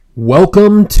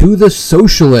Welcome to The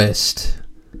Socialist.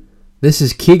 This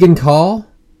is Keegan Call,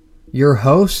 your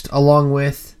host, along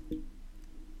with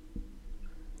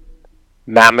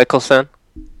Matt Mickelson.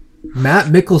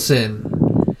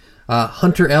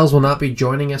 Hunter Els will not be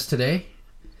joining us today,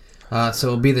 so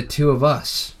it'll be the two of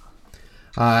us.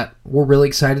 We're really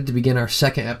excited to begin our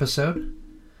second episode.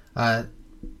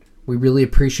 We really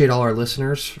appreciate all our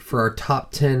listeners for our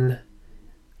top 10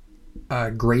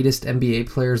 greatest NBA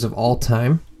players of all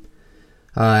time.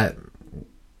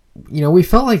 We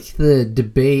felt like the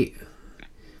debate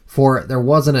there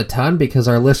wasn't a ton because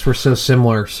our lists were so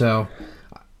similar. So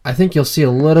I think you'll see a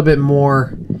little bit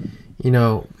more,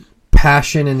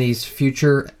 passion in these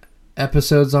future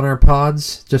episodes on our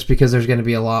pods, just because there's going to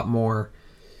be a lot more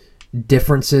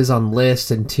differences on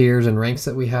lists and tiers and ranks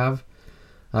that we have.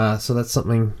 So that's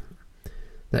something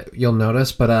that you'll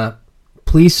notice. But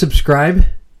please subscribe.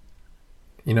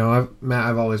 Matt,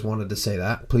 I've always wanted to say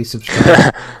that. Please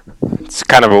subscribe. It's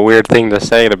kind of a weird thing to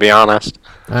say, to be honest.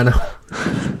 I know.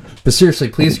 But seriously,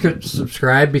 please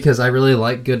subscribe because I really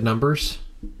like good numbers.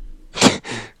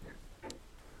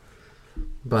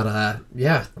 But,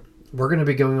 we're going to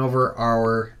be going over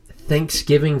our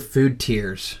Thanksgiving food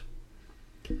tiers.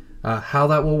 How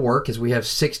that will work is we have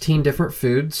 16 different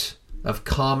foods of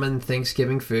common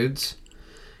Thanksgiving foods.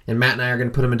 And Matt and I are going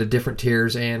to put them into different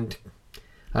tiers and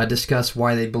discuss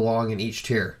why they belong in each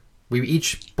tier. We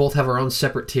each both have our own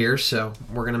separate tiers, so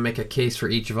we're going to make a case for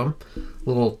each of them.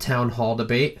 Little town hall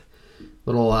debate.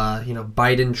 Little,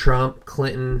 Biden, Trump,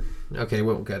 Clinton. Okay,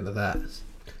 we won't get into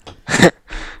that.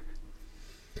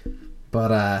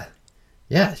 But,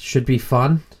 it should be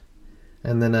fun.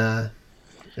 And then at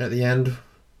the end,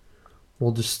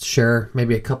 we'll just share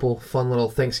maybe a couple fun little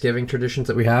Thanksgiving traditions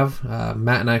that we have.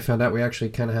 Matt and I found out we actually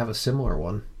kind of have a similar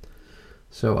one.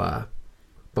 So,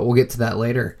 but we'll get to that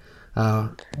later.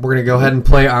 We're going to go ahead and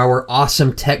play our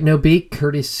awesome techno beat,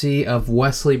 courtesy of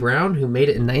Wesley Brown, who made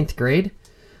it in 9th grade.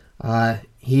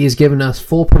 He has given us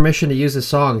full permission to use the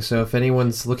song, so if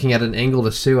anyone's looking at an angle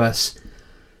to sue us,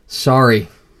 sorry.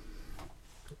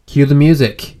 Cue the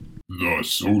music. The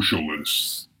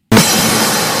Socialists.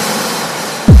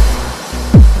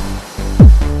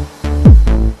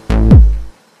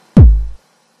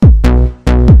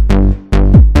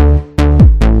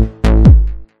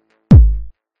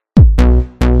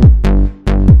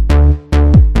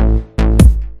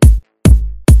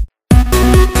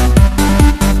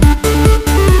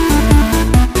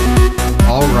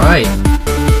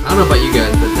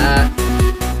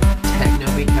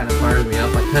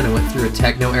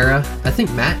 Techno era. I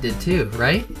think Matt did too,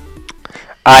 right?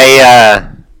 I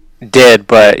did,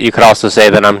 but you could also say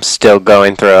that I'm still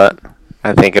going through it.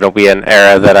 I think it'll be an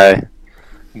era that I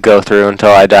go through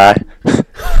until I die.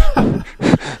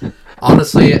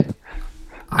 Honestly,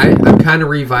 I'm kind of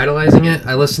revitalizing it.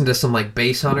 I listened to some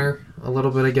Bass Hunter a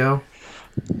little bit ago.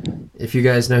 If you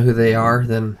guys know who they are,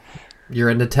 then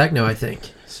you're into techno, I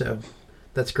think. So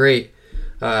that's great.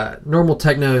 Normal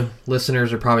techno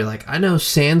listeners are probably like, I know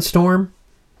Sandstorm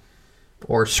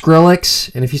or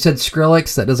Skrillex. And if you said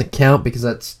Skrillex, that doesn't count because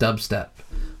that's dubstep.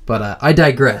 But I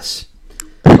digress.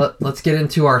 Let's get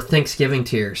into our Thanksgiving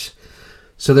tiers.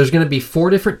 So there's going to be 4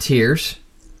 different tiers.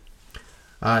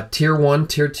 Tier 1,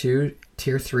 Tier 2,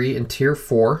 Tier 3, and Tier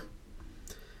 4.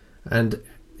 And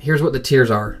here's what the tiers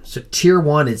are. So Tier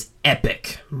 1 is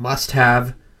epic. Must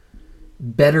have.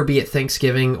 Better be at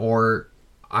Thanksgiving or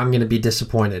I'm going to be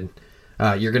disappointed.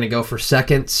 You're going to go for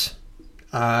seconds.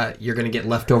 You're going to get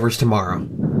leftovers tomorrow.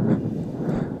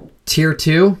 Tier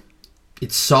 2,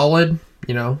 it's solid.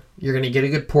 You're going to get a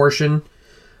good portion.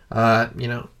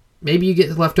 Maybe you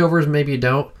get leftovers, maybe you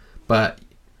don't. But,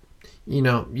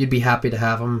 you'd be happy to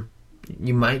have them.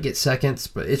 You might get seconds,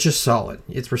 but it's just solid.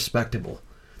 It's respectable.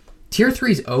 Tier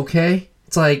 3 is okay.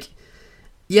 It's like,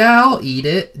 yeah, I'll eat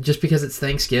it just because it's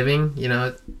Thanksgiving,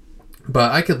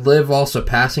 But I could live also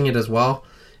passing it as well.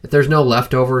 If there's no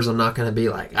leftovers, I'm not going to be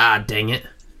like, dang it.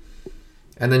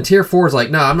 And then Tier 4 is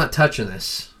like, no, I'm not touching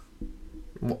this.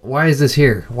 Why is this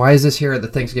here? Why is this here at the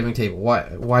Thanksgiving table?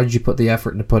 Why did you put the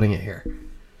effort into putting it here?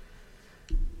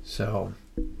 So,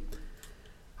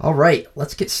 all right,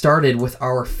 let's get started with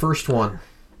our first one.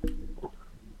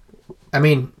 I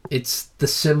mean, it's the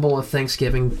symbol of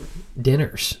Thanksgiving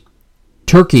dinners.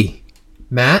 Turkey.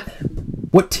 Matt,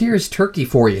 what tier is turkey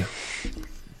for you?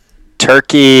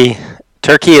 Turkey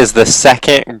is the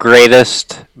second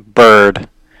greatest bird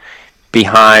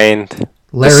behind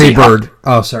Larry Bird.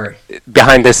 Oh, sorry.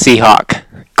 Behind the Seahawk.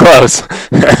 Close.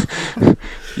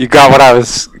 You got what I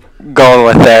was going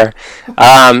with there.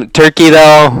 Turkey,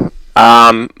 though,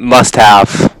 must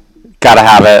have. Gotta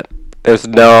have it. There's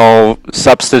no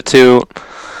substitute.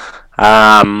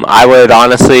 I would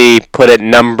honestly put it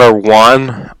number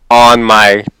one on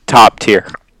my top tier.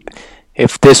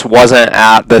 If this wasn't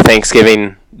at the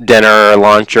Thanksgiving dinner or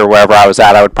lunch or wherever I was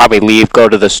at, I would probably leave, go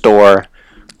to the store,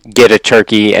 get a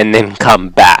turkey, and then come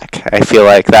back. I feel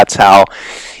like that's how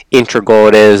integral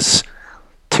it is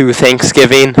to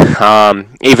Thanksgiving.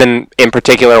 Even in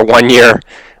particular, one year,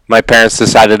 my parents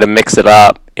decided to mix it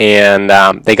up, and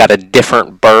they got a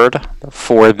different bird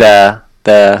for the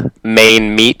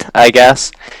main meat, I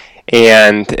guess.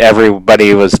 And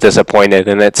everybody was disappointed,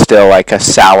 and it's still like a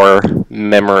sour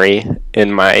memory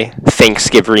in my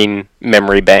Thanksgiving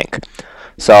memory bank.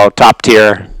 So top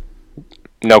tier,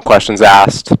 no questions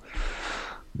asked.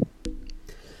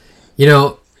 You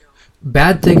know,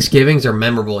 bad Thanksgivings are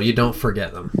memorable. You don't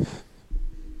forget them.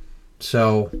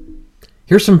 So,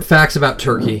 here's some facts about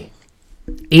turkey.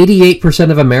 88%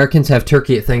 of Americans have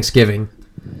turkey at Thanksgiving.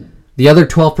 The other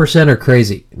 12% are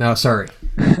crazy. No, sorry.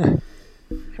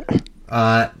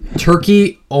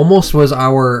 Turkey almost was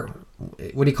our,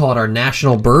 what do you call it, our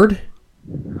national bird?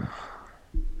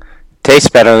 Tastes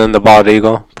better than the bald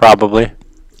eagle, probably.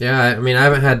 Yeah, I mean, I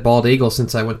haven't had bald eagle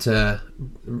since I went to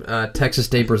Texas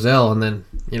de Brazil, and then,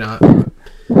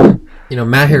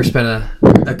 Matt here spent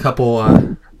a couple,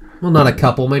 well, not a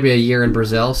couple, maybe a year in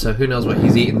Brazil, so who knows what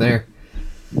he's eating there.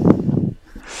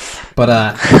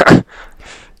 But,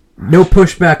 no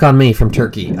pushback on me from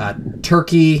turkey.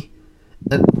 Turkey,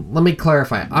 let me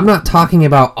clarify. I'm not talking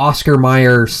about Oscar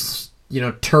Mayer's,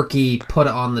 turkey, put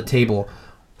it on the table.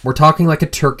 We're talking like a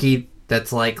turkey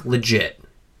that's, like, legit.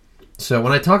 So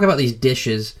when I talk about these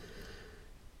dishes,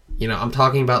 I'm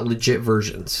talking about legit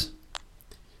versions.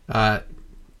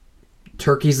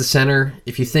 Turkey's the center.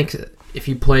 If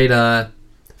you played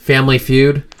Family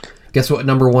Feud, guess what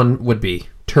number one would be?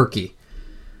 Turkey.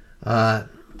 Yeah.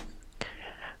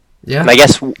 And I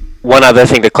guess one other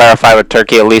thing to clarify with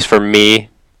turkey, at least for me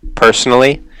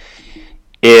personally,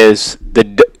 is the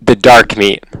dark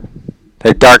meat.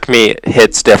 The dark meat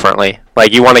hits differently.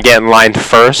 Like, you want to get in line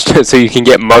first so you can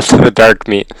get most of the dark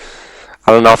meat.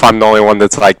 I don't know if I'm the only one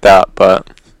that's like that, but...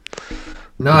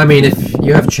 No, I mean, if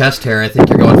you have chest hair, I think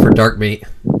you're going for dark meat.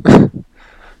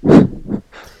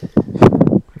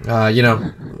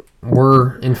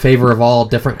 We're in favor of all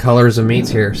different colors of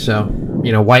meats here. So,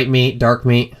 white meat, dark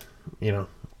meat,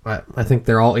 I think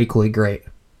they're all equally great.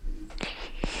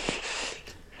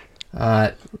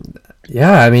 Yeah,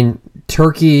 I mean,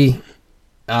 turkey...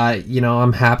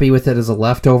 I'm happy with it as a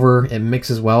leftover. It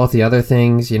mixes well with the other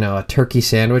things. A turkey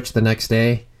sandwich the next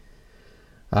day.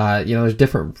 There's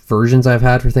different versions I've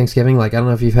had for Thanksgiving. Like, I don't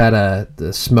know if you've had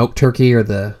the smoked turkey or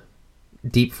the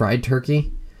deep fried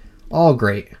turkey. All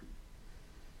great.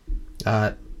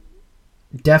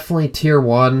 Definitely tier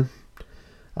one.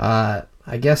 I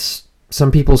guess some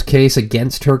people's case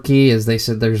against turkey is they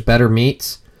said there's better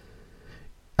meats.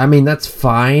 I mean, that's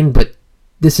fine, but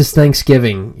this is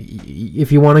Thanksgiving.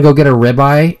 If you want to go get a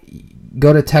ribeye,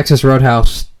 go to Texas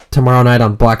Roadhouse tomorrow night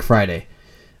on Black Friday.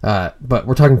 But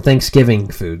we're talking Thanksgiving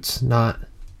foods, not...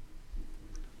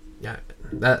 Yeah,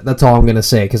 that's all I'm going to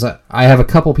say, because I have a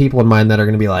couple people in mind that are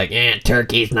going to be like,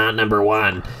 turkey's not number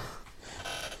one.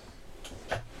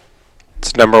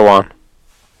 It's number one.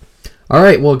 All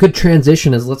right, well, a good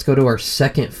transition is let's go to our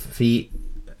second food.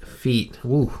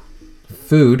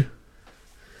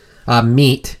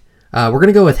 Meat. We're going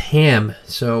to go with ham.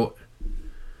 So,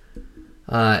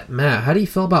 Matt, how do you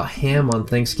feel about ham on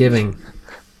Thanksgiving?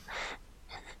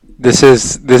 This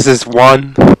is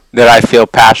one that I feel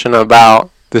passionate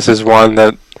about. This is one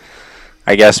that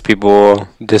I guess people will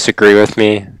disagree with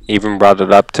me. Even brought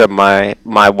it up to my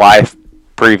wife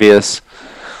previous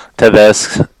to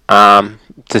this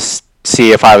to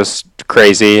see if I was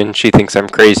crazy, and she thinks I'm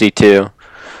crazy too.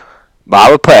 But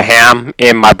I would put ham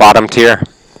in my bottom tier.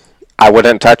 I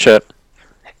wouldn't touch it.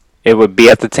 It would be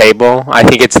at the table. I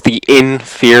think it's the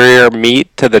inferior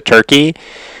meat to the turkey.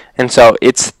 And so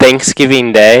it's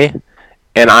Thanksgiving Day,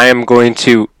 and I am going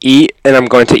to eat, and I'm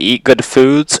going to eat good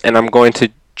foods, and I'm going to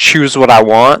choose what I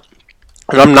want.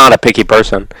 And I'm not a picky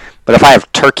person. But if I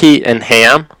have turkey and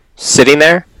ham sitting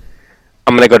there,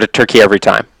 I'm going to go to turkey every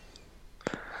time.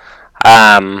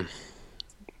 I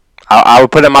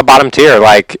would put it in my bottom tier.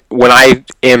 Like, when I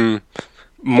am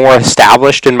more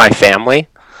established in my family,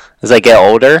 as I get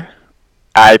older,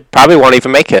 I probably won't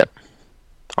even make it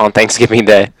on Thanksgiving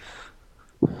Day.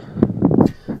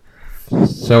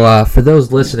 So, for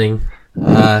those listening,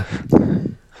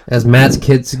 as Matt's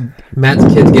kids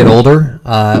get older,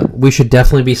 we should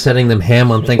definitely be sending them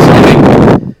ham on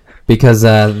Thanksgiving because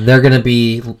they're going to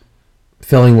be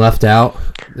feeling left out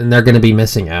and they're going to be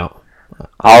missing out.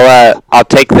 I'll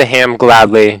take the ham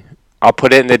gladly. I'll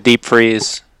put it in the deep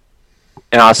freeze,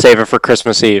 and I'll save it for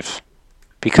Christmas Eve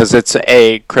because it's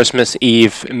a Christmas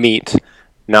Eve meat,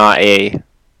 not a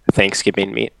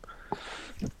Thanksgiving meat.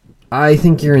 I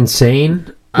think you're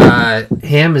insane.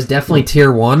 Ham is definitely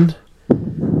tier 1.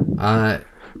 Have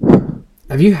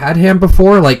you had ham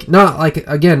before? Like, not like,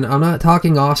 again, I'm not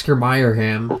talking Oscar Mayer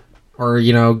ham or,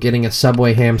 getting a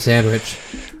Subway ham sandwich.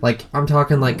 Like, I'm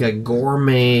talking like a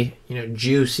gourmet,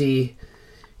 juicy,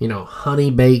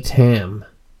 honey baked ham.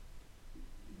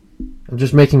 I'm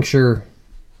just making sure.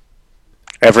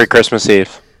 Every Christmas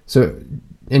Eve. So,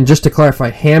 and just to clarify,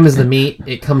 ham is the meat.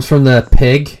 It comes from the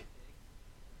pig.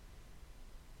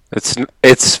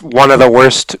 It's one of the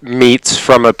worst meats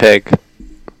from a pig.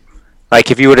 Like,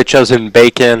 if you would have chosen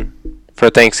bacon for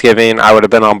Thanksgiving, I would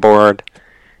have been on board.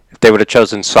 If they would have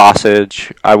chosen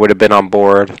sausage, I would have been on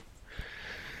board.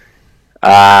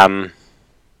 But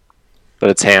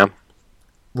it's ham.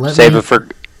 Save it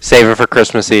for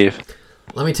Christmas Eve.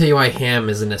 Let me tell you why ham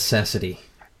is a necessity.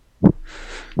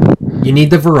 You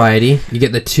need the variety. You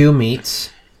get the 2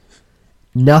 meats.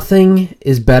 Nothing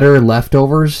is better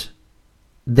leftovers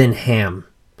than ham.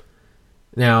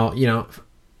 Now,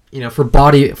 for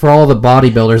all the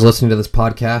bodybuilders listening to this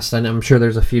podcast, and I'm sure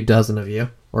there's a few dozen of you,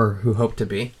 or who hope to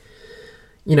be.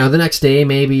 The next day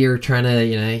maybe you're trying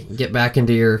to, get back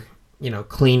into your,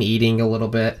 clean eating a little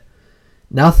bit.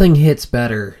 Nothing hits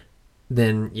better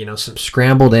than, some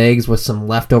scrambled eggs with some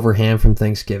leftover ham from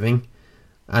Thanksgiving.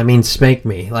 I mean, spank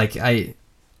me. Like, I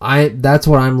that's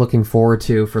what I'm looking forward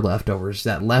to for leftovers.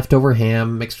 That leftover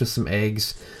ham mixed with some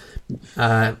eggs.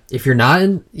 If you're not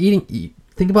eating,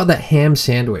 think about that ham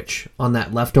sandwich on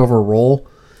that leftover roll.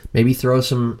 Maybe throw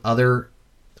some other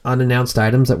unannounced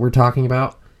items that we're talking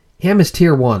about. Ham is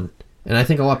tier 1. And I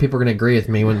think a lot of people are going to agree with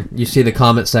me when you see the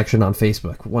comment section on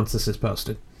Facebook once this is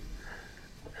posted.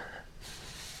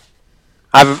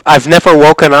 I've never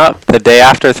woken up the day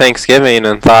after Thanksgiving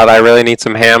and thought I really need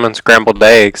some ham and scrambled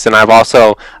eggs. And I've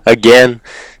also, again,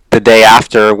 the day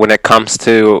after, when it comes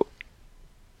to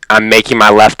I'm making my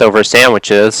leftover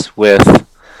sandwiches with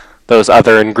those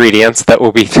other ingredients that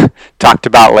will be talked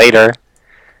about later,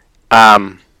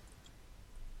 I'll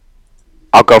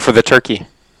go for the turkey.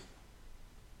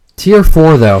 Tier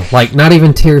 4, though. Like, not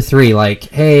even tier 3. Like,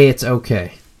 hey, it's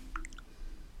okay.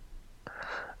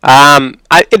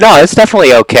 No, it's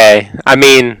definitely okay. I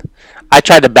mean, I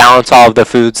tried to balance all of the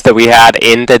foods that we had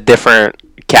into different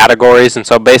categories, and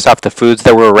so based off the foods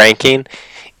that we're ranking,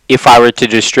 if I were to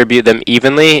distribute them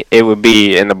evenly, it would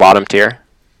be in the bottom tier.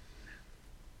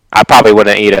 I probably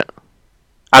wouldn't eat it.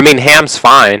 I mean, ham's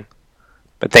fine,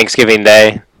 but Thanksgiving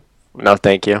Day, no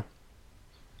thank you.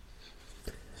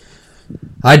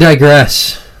 I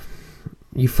digress.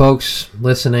 You folks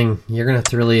listening, you're going to have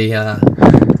to really...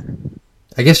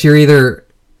 I guess you're either...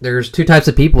 There's 2 types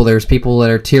of people. There's people that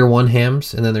are tier 1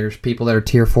 hams, and then there's people that are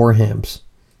tier 4 hams.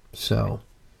 So,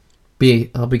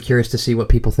 I'll be curious to see what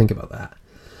people think about that.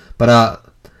 But,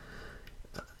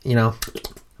 I'm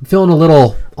feeling a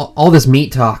little... All this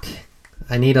meat talk.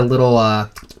 I need a little...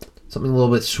 something a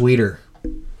little bit sweeter.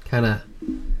 Kind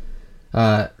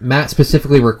of... Matt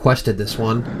specifically requested this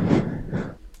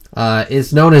one.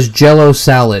 It's known as Jell-O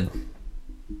salad.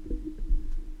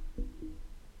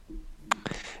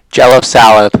 Jell-O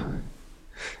salad.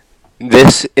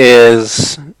 This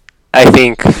is, I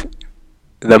think,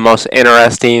 the most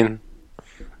interesting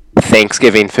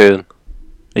Thanksgiving food.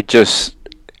 It just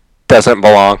doesn't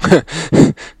belong.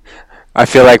 I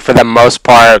feel like for the most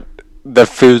part, the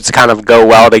foods kind of go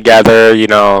well together,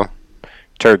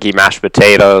 turkey, mashed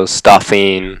potatoes,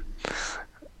 stuffing,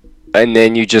 and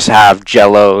then you just have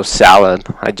Jell-O salad.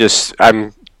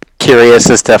 I'm curious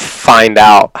as to find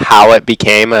out how it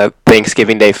became a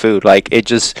Thanksgiving Day food. Like, it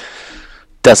just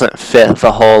doesn't fit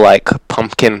the whole, like,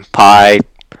 pumpkin pie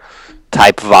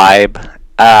type vibe.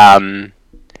 And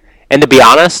to be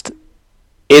honest,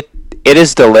 it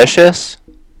is delicious,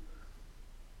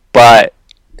 but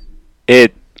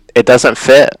it doesn't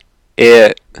fit.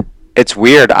 It's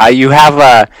weird.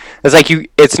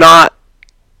 It's not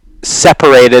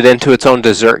separated into its own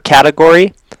dessert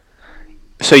category.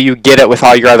 So you get it with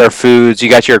all your other foods. You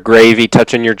got your gravy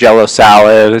touching your Jell-O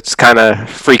salad. It's kind of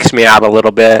freaks me out a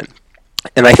little bit.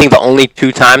 And I think the only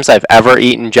 2 times I've ever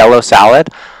eaten Jell-O salad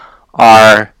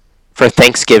are for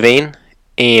Thanksgiving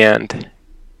and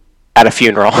at a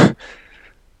funeral.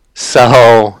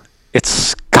 So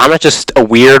it's kind of just a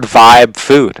weird vibe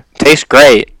food. Tastes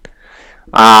great.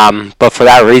 But for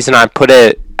that reason, I put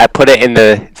it in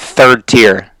the 3rd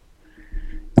tier.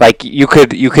 Like, you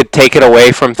could take it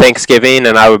away from Thanksgiving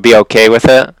and I would be okay with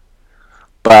it.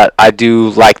 But I do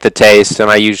like the taste,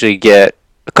 and I usually get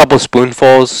a couple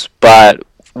spoonfuls, but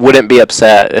wouldn't be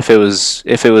upset if it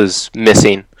was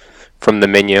missing from the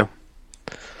menu.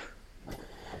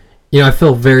 You know, I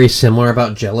feel very similar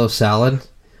about Jell-O salad.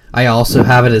 I also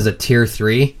have it as a tier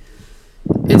 3.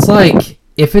 It's like,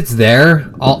 if it's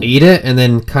there, I'll eat it, and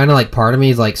then kind of like part of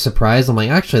me is like surprised. I'm like,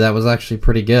 actually, that was actually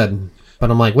pretty good.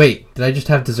 But I'm like, wait, did I just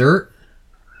have dessert?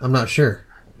 I'm not sure.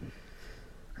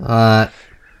 You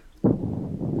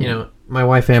know, my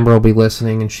wife Amber will be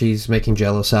listening, and she's making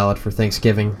Jell-O salad for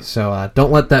Thanksgiving. So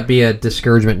don't let that be a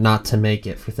discouragement not to make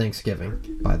it for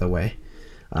Thanksgiving, by the way.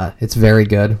 It's very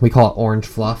good. We call it orange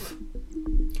fluff.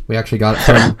 We actually got it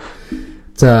from...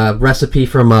 It's a recipe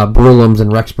from Brulum's in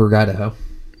Rexburg, Idaho.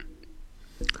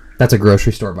 That's a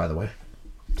grocery store, by the way.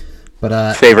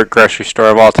 But favorite grocery store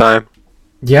of all time?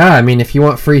 Yeah, I mean, if you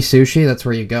want free sushi, that's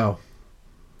where you go.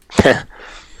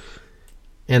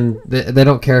 And they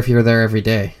don't care if you're there every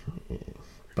day.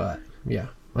 But, yeah.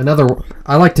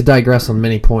 I like to digress on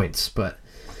many points, but...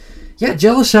 Yeah,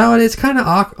 Jell-O salad, it's kind of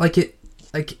awkward.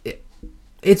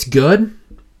 It's good.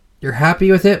 You're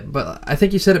happy with it, but I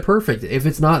think you said it perfect. If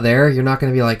it's not there, you're not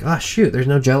going to be like, oh, shoot, there's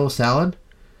no Jell-O salad.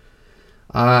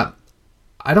 I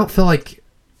don't feel like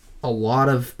a lot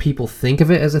of people think of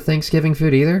it as a Thanksgiving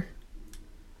food either.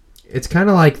 It's kind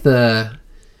of like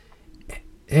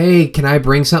hey, can I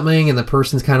bring something? And the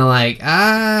person's kind of like,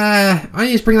 why don't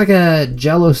you just bring like a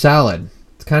Jell-O salad?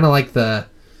 It's kind of like the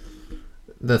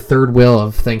third wheel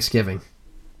of Thanksgiving.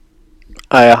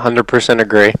 I 100%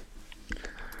 agree.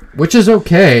 Which is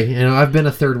okay. You know, I've been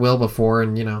a third wheel before,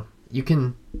 and, you know, you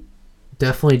can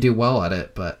definitely do well at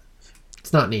it, but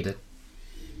it's not needed.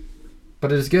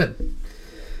 But it is good.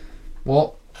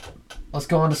 Well, let's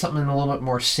go on to something a little bit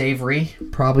more savory.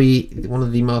 Probably one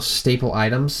of the most staple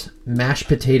items, mashed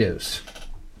potatoes.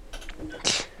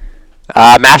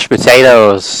 Mashed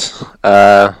potatoes.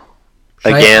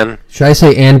 Again. Should I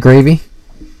say and gravy?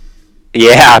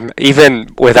 Yeah, even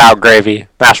without gravy.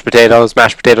 Mashed potatoes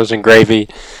and gravy.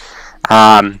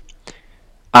 For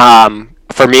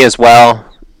me as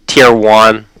well, tier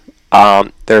 1.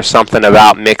 There's something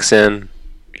about mixing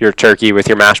your turkey with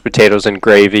your mashed potatoes and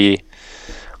gravy.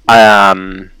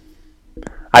 I've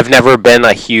never been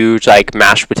a huge like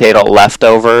mashed potato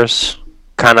leftovers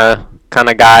kind of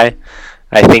guy.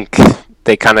 I think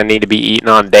they kind of need to be eaten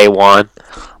on day one,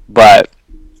 but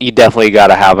you definitely got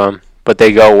to have them. But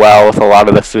they go well with a lot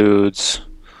of the foods.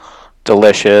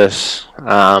 Delicious.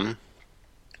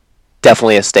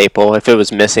 Definitely a staple. If it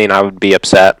was missing, I would be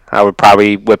upset. I would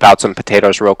probably whip out some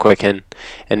potatoes real quick and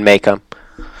make them.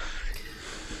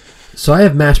 So I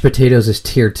have mashed potatoes as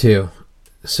tier 2.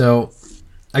 So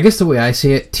I guess the way I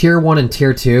see it, tier 1 and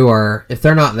tier 2 are, if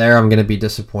they're not there, I'm going to be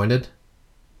disappointed.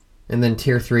 And then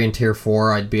tier 3 and tier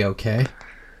 4, I'd be okay.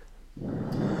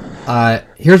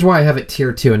 Here's why I have it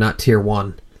tier 2 and not tier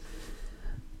 1.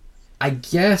 I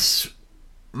guess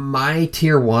my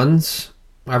tier 1s,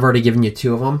 I've already given you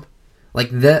 2 of them. Like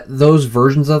those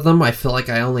versions of them, I feel like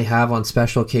I only have on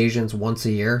special occasions once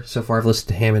a year. So far, I've listened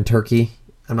to ham and turkey.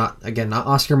 I'm not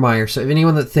Oscar Mayer. So if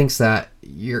anyone that thinks that,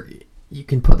 you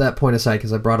can put that point aside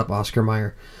because I brought up Oscar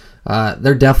Mayer.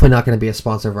 They're definitely not going to be a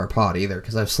sponsor of our pod either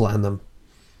because I've slammed them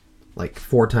like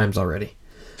 4 times already.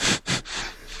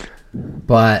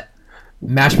 But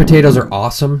mashed potatoes are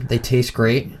awesome. They taste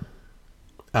great.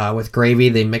 With gravy,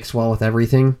 they mix well with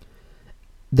everything.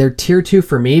 They're tier 2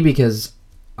 for me because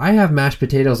I have mashed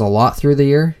potatoes a lot during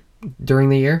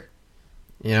the year.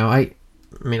 You know, I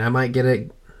might get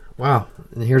it. Wow,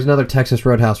 and here's another Texas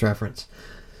Roadhouse reference.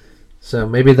 So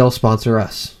maybe they'll sponsor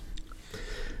us.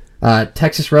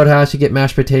 Texas Roadhouse, you get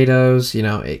mashed potatoes. You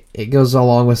know, it goes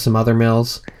along with some other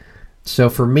meals. So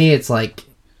for me, it's like,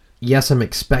 yes, I'm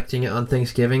expecting it on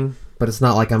Thanksgiving, but it's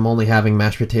not like I'm only having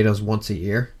mashed potatoes once a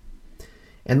year.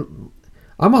 And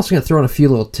I'm also going to throw in a few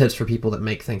little tips for people that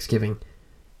make Thanksgiving.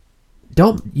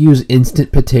 Don't use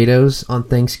instant potatoes on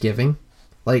Thanksgiving.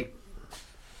 Like,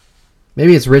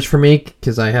 maybe it's rich for me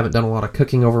because I haven't done a lot of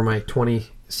cooking over my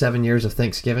 27 years of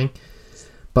Thanksgiving.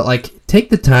 But, like, take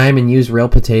the time and use real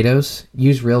potatoes.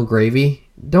 Use real gravy.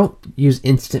 Don't use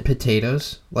instant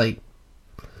potatoes. Like,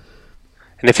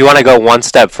 and if you want to go one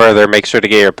step further, make sure to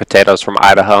get your potatoes from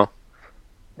Idaho.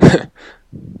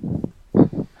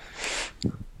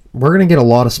 We're going to get a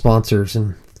lot of sponsors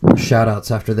and shout-outs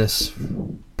after this.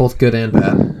 Both good and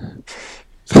bad.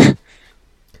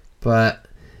 But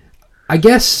I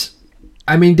guess,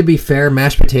 I mean, to be fair,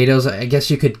 mashed potatoes, I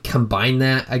guess you could combine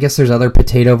that. I guess there's other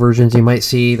potato versions you might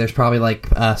see. There's probably like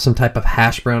some type of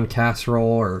hash brown casserole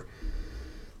or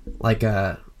like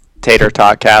a tater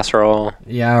tot casserole.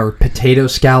 Yeah, or potato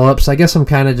scallops. I guess I'm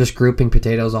kind of just grouping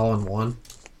potatoes all in one.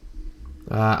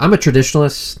 I'm a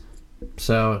traditionalist,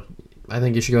 so I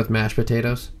think you should go with mashed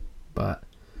potatoes. But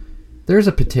there's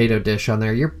a potato dish on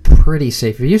there. You're pretty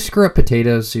safe. If you screw up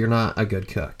potatoes, you're not a good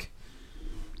cook.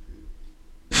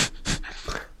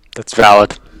 That's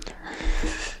valid.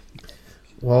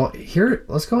 Well, here,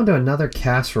 let's go into another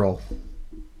casserole.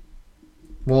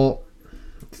 Well,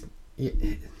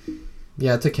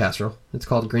 yeah, it's a casserole. It's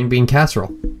called green bean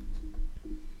casserole.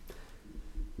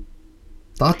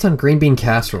 Thoughts on green bean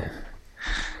casserole?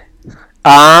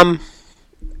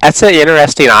 That's an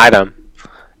interesting item.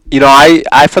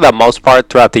 I for the most part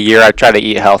throughout the year I try to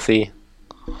eat healthy.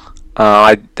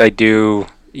 I do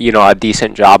a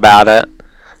decent job at it.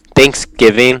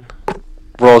 Thanksgiving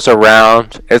rolls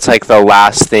around, it's like the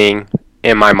last thing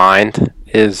in my mind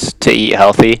is to eat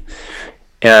healthy.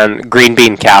 And green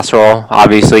bean casserole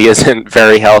obviously isn't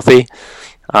very healthy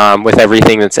with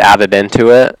everything that's added into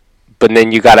it. But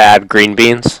then you got to add green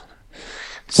beans.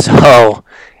 So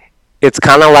it's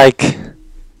kind of like,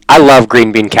 I love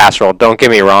green bean casserole, don't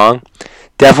get me wrong.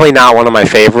 Definitely not one of my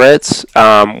favorites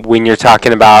when you're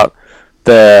talking about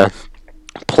the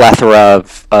plethora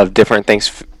of different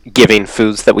Thanksgiving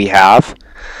foods that we have.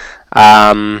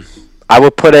 I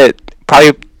would put it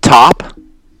probably top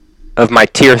of my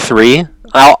tier 3.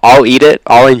 I'll eat it.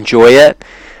 I'll enjoy it.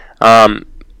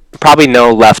 Probably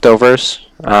no leftovers.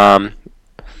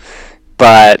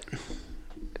 But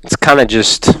it's kind of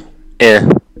just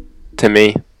to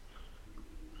me.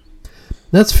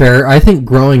 That's fair. I think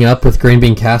growing up with green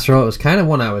bean casserole, it was kind of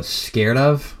one I was scared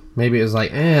of. Maybe it was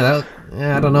like, I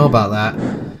don't know about that.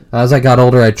 As I got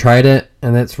older, I tried it,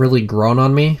 and it's really grown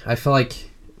on me. I feel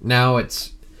like now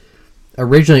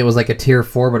originally it was like a tier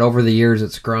 4, but over the years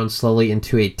it's grown slowly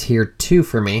into a tier 2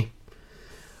 for me.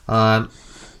 I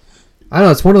don't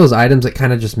know, it's one of those items that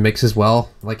kind of just mixes well.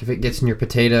 Like if it gets in your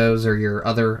potatoes or your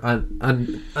other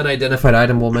unidentified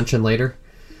item we'll mention later.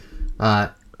 I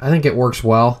think it works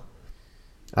well.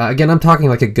 Again, I'm talking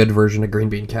like a good version of green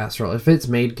bean casserole. If it's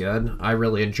made good, I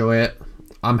really enjoy it.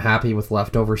 I'm happy with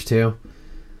leftovers too.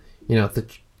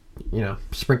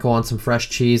 Sprinkle on some fresh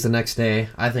cheese the next day.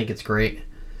 I think it's great.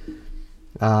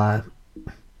 I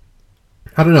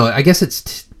don't know. I guess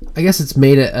it's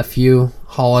made at a few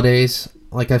holidays.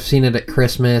 Like I've seen it at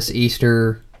Christmas,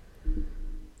 Easter.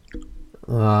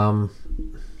 I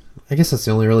guess that's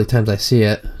the only really times I see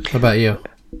it. How about you?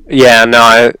 Yeah,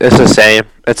 no, it's the same.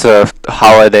 It's a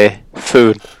holiday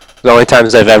food. The only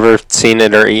times I've ever seen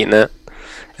it or eaten it,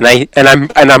 and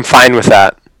I'm fine with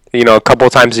that. A couple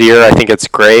times a year, I think it's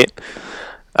great.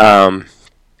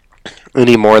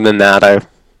 Any more than that,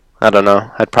 I don't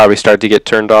know. I'd probably start to get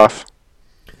turned off.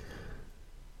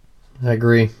 I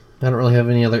agree. I don't really have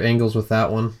any other angles with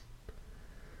that one.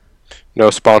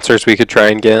 No sponsors we could try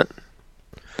and get.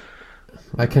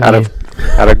 I can out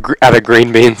of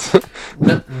green beans.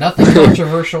 Nothing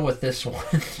controversial with this one.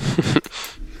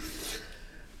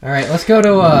 All right, let's go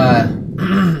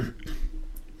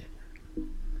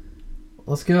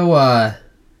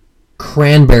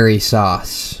cranberry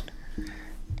sauce.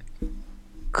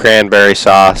 Cranberry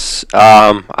sauce.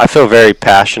 I feel very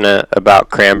passionate about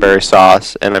cranberry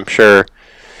sauce, and I'm sure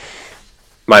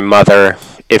my mother,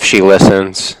 if she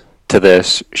listens to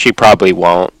this, she probably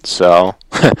won't. So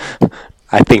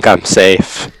I think I'm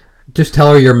safe. Just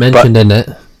tell her you're mentioned in it.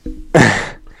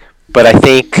 But I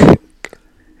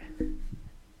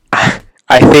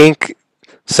think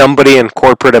somebody in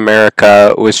corporate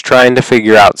America was trying to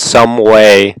figure out some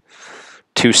way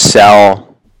to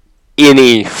sell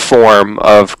any form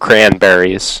of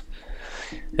cranberries.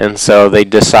 And so they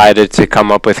decided to come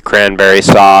up with cranberry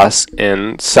sauce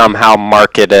and somehow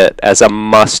market it as a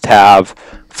must-have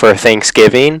for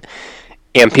Thanksgiving.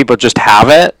 And people just have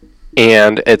it,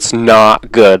 and it's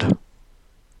not good.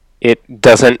 It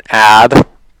doesn't add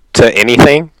to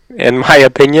anything, in my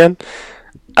opinion.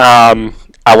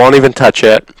 I won't even touch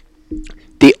it.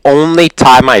 The only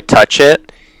time I touch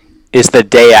it is the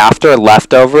day after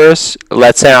leftovers.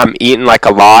 Let's say I'm eating like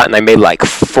a lot and I made like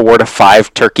 4 to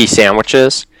 5 turkey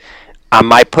sandwiches. I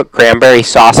might put cranberry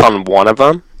sauce on one of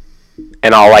them,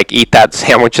 and I'll like eat that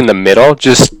sandwich in the middle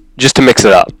just to mix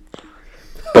it up.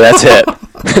 But that's it.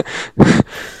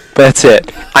 That's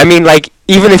it. I mean, like,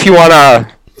 even if you want to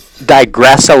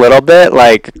digress a little bit,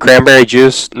 like cranberry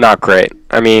juice, not great.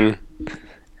 I mean,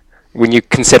 when you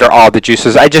consider all the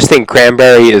juices, I just think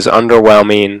cranberry is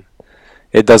underwhelming.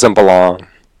 It doesn't belong.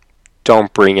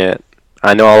 Don't bring it.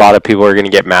 I know a lot of people are going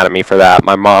to get mad at me for that.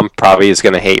 My mom probably is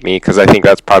going to hate me because I think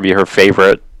that's probably her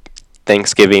favorite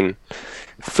Thanksgiving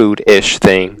food-ish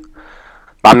thing.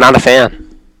 But I'm not a fan.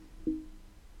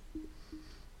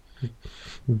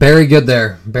 Very good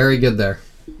there. Very good there.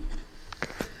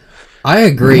 I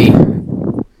agree.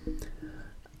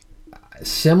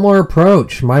 Similar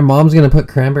approach. My mom's going to put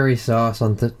cranberry sauce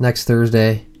on next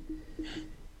Thursday.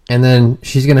 And then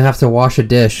she's going to have to wash a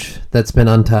dish that's been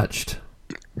untouched.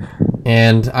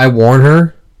 And I warn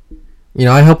her. You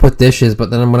know, I help with dishes, but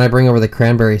then when I bring over the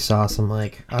cranberry sauce, I'm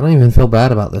like, I don't even feel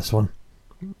bad about this one.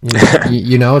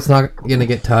 You know it's not going to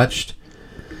get touched.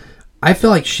 I feel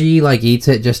like she eats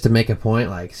it just to make a point.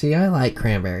 Like, see, I like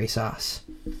cranberry sauce.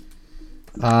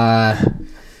 I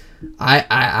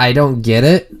don't get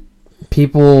it.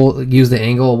 People use the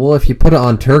angle, well, if you put it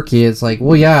on turkey, it's like,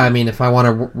 well, yeah, I mean, if I want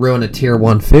to ruin a tier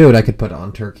 1 food, I could put it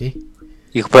on turkey.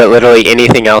 You can put literally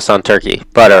anything else on turkey.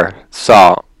 Butter,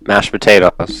 salt, mashed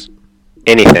potatoes,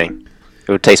 anything.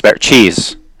 It would taste better.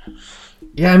 Cheese.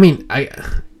 Yeah, I mean, I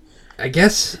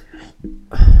guess...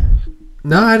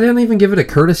 No, I didn't even give it a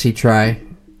courtesy try.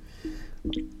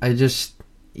 I just...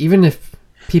 Even if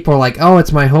people are like, oh,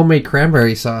 it's my homemade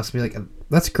cranberry sauce, I'd be like,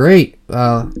 that's great.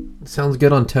 Sounds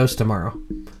good on toast tomorrow.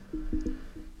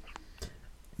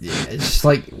 Yeah, it's just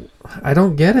like, I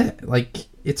don't get it. Like,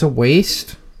 it's a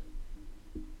waste.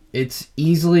 It's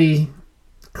easily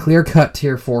clear-cut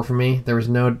tier 4 for me. There's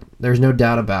no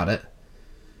doubt about it.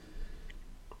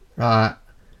 I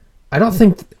don't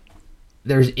think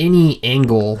there's any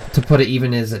angle to put it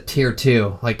even as a tier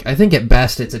 2. Like, I think at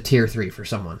best it's a tier 3 for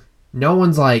someone. No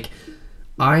one's like,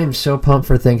 I am so pumped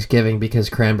for Thanksgiving because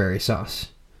cranberry sauce.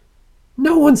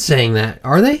 No one's saying that,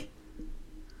 are they?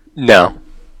 No.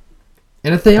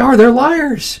 And if they are, they're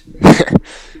liars.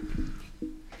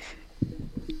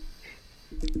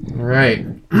 All right.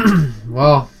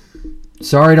 Well,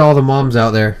 sorry to all the moms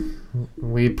out there.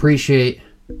 We appreciate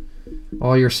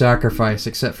all your sacrifice,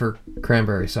 except for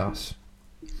cranberry sauce.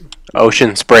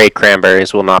 Ocean Spray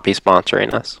Cranberries will not be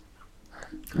sponsoring us.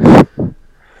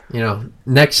 You know,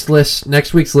 next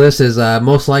week's list is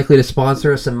most likely to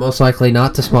sponsor us and most likely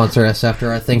not to sponsor us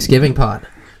after our Thanksgiving pod.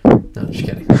 No, just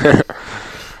kidding.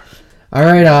 All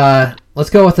right, let's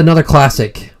go with another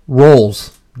classic,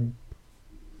 rolls.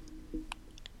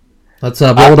 Let's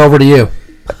roll it over to you.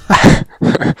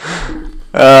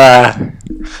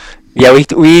 Yeah,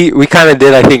 we kind of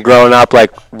did, I think, growing up,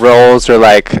 like rolls or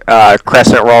like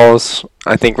crescent rolls,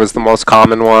 I think was the most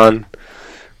common one.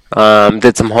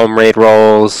 Did some homemade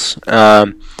rolls.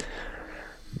 I'm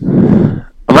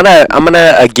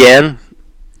gonna again,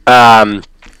 I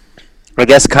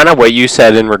guess kind of what you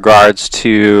said in regards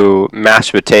to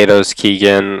mashed potatoes,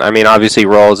 Keegan. I mean, obviously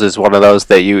rolls is one of those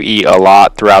that you eat a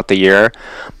lot throughout the year,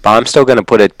 but I'm still gonna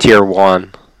put it tier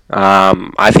 1.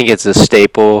 I think it's a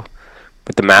staple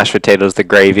with the mashed potatoes, the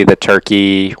gravy, the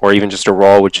turkey, or even just a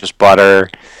roll with just butter.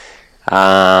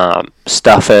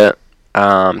 Stuff it.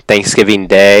 Thanksgiving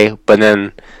Day, but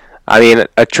then I mean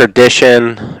a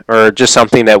tradition or just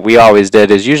something that we always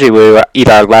did is usually we would eat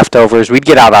our leftovers. We'd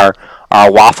get out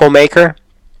our waffle maker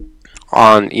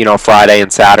on Friday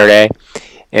and Saturday,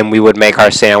 and we would make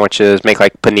our sandwiches, make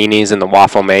like paninis in the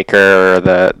waffle maker or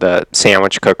the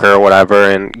sandwich cooker or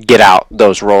whatever, and get out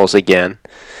those rolls again.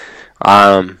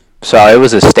 So it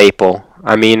was a staple.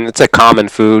 I mean, it's a common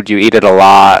food. You eat it a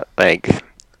lot. Like,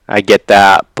 I get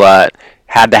that, but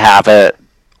had to have it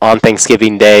on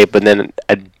Thanksgiving Day, but then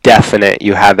a definite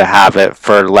you had to have it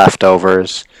for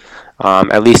leftovers,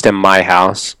 at least in my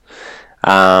house.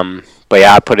 But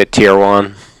yeah, I put it tier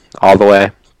 1 all the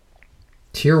way.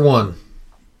 Tier 1.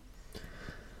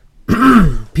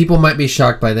 People might be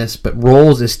shocked by this, but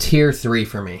rolls is tier 3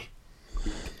 for me.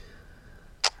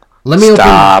 Let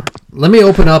me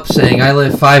open up saying I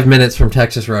live 5 minutes from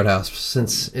Texas Roadhouse,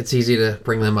 since it's easy to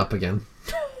bring them up again.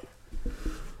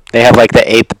 They have like the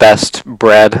 8th best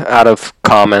bread out of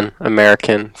common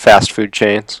American fast food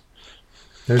chains.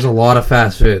 There's a lot of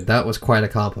fast food. That was quite a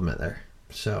compliment there.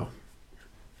 So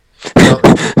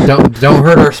don't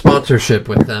hurt our sponsorship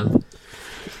with them.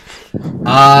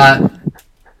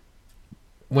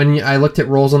 When I looked at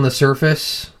rolls on the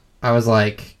surface, I was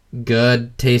like,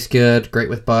 good, tastes good, great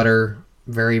with butter,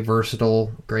 very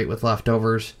versatile, great with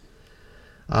leftovers.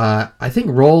 I think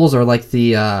rolls are like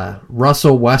the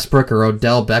Russell Westbrook or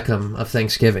Odell Beckham of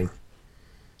Thanksgiving.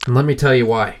 And let me tell you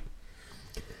why.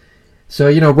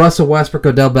 So, Russell Westbrook,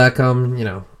 Odell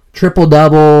Beckham, triple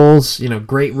doubles,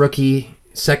 great rookie,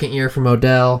 second year from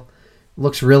Odell.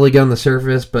 Looks really good on the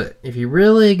surface, but if you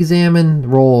really examine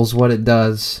rolls, what it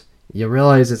does, you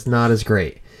realize it's not as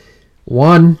great.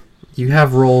 One, you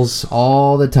have rolls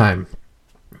all the time.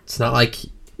 It's not like...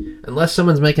 Unless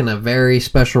someone's making a very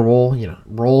special roll,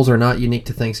 rolls are not unique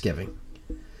to Thanksgiving.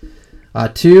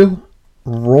 2,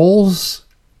 rolls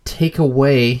take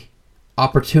away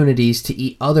opportunities to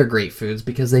eat other great foods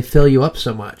because they fill you up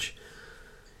so much.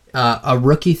 A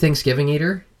rookie Thanksgiving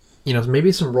eater,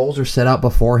 maybe some rolls are set out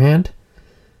beforehand.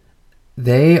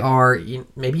 They are,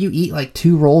 maybe you eat like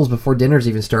 2 rolls before dinner's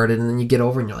even started, and then you get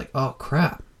over and you're like, oh,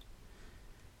 crap.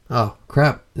 Oh,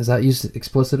 crap. Is that used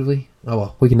explicitly? Oh,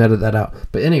 well, we can edit that out.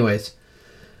 But anyways,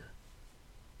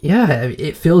 yeah,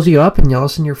 it fills you up, and all of a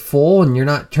sudden you're full, and you're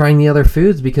not trying the other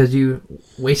foods because you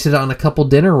wasted on a couple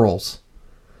dinner rolls.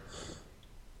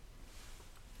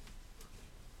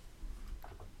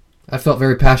 I felt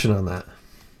very passionate on that.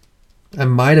 I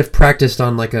might have practiced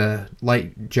on like a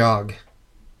light jog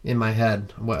in my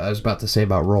head what I was about to say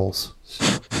about rolls.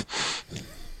 So.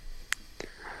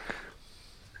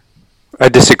 I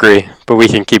disagree, but we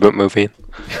can keep it moving.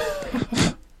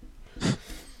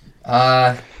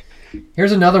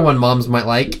 Here's another one moms might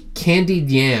like.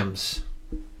 Candied yams.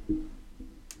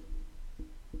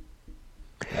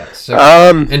 Yeah,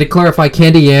 and to clarify,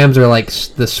 candy yams are like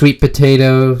the sweet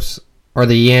potatoes or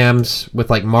the yams with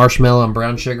like marshmallow and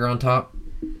brown sugar on top,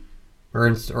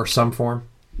 or some form.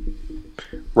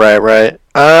 Right.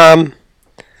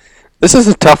 This is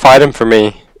a tough item for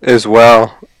me as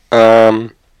well.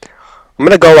 I'm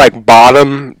gonna go like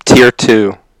bottom tier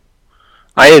 2.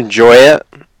 I enjoy it.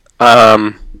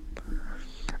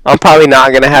 I'm probably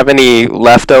not gonna have any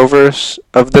leftovers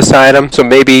of this item, so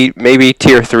maybe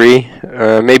tier 3,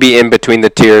 maybe in between the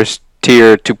tiers,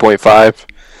 tier 2.5,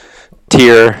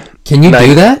 tier. Can you 9,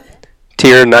 do that?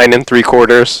 Tier 9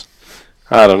 3/4.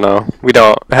 I don't know. We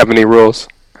don't have any rules.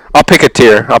 I'll pick a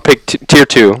tier. I'll pick tier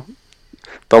 2.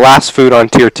 The last food on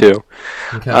tier 2.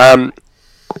 Okay.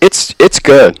 It's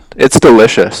good. It's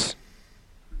delicious.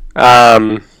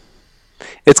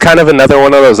 It's kind of another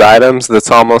one of those items that's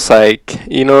almost like,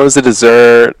 as a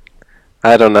dessert.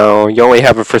 I don't know. You only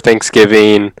have it for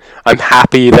Thanksgiving. I'm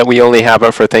happy that we only have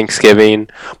it for Thanksgiving,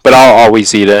 but I'll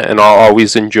always eat it and I'll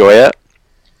always enjoy it.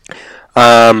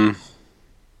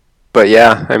 But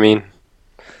yeah, I mean,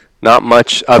 not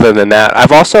much other than that. I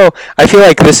feel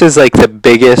like this is like the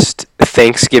biggest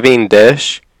Thanksgiving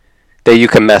dish that you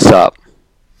can mess up.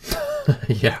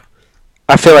 Yeah.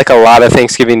 I feel like a lot of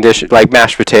Thanksgiving dishes, like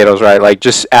mashed potatoes, right? Like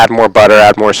just add more butter,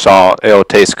 add more salt, it'll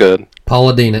taste good.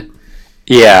 Paula Deen it.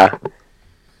 Yeah.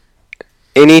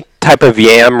 Any type of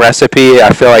yam recipe,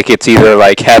 I feel like it's either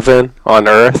like heaven on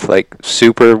earth, like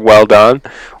super well done,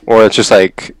 or it's just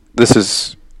like, this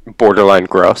is borderline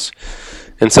gross.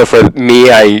 And so for me,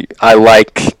 I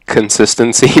like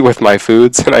consistency with my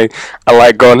foods, and I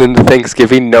like going into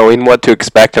Thanksgiving knowing what to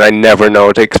expect, and I never know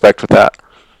what to expect with that.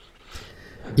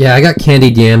 Yeah, I got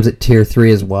candied yams at tier 3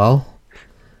 as well.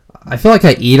 I feel like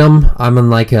I eat them. I'm in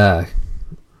like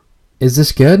is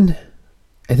this good?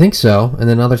 I think so. And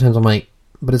then other times I'm like,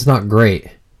 but it's not great.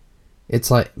 It's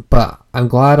like, but I'm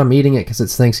glad I'm eating it because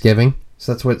it's Thanksgiving.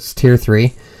 So that's what's tier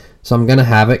 3. So I'm going to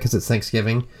have it because it's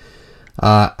Thanksgiving.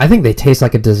 I think they taste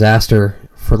like a disaster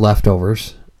for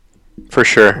leftovers. For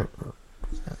sure.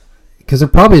 Because there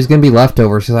probably is going to be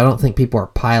leftovers because I don't think people are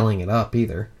piling it up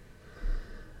either.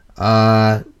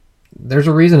 There's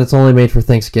a reason it's only made for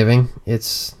Thanksgiving.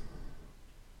 It's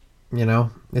a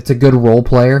good role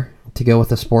player to go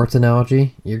with a sports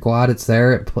analogy. You're glad it's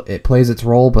there. It plays its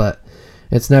role, but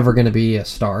it's never going to be a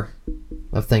star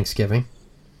of Thanksgiving.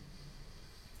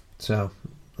 So,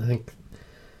 I think...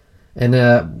 And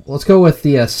let's go with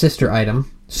the sister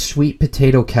item, sweet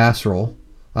potato casserole.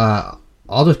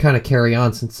 I'll just kind of carry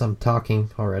on since I'm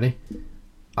talking already.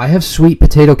 I have sweet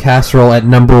potato casserole at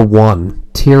number 1,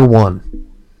 tier 1.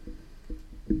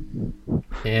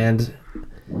 And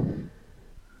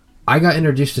I got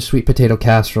introduced to sweet potato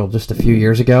casserole just a few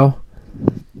years ago.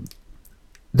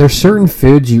 There's certain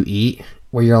foods you eat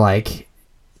where you're like,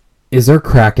 is there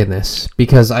crack in this?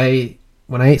 Because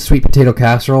when I ate sweet potato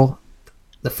casserole,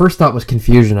 the first thought was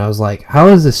confusion. I was like, how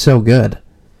is this so good?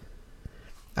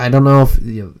 I don't know if,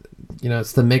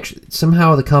 it's the mix.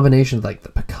 Somehow the combination of like the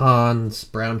pecans,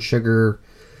 brown sugar,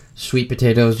 sweet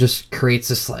potatoes just creates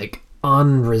this like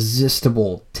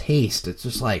unresistible taste. It's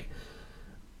just like,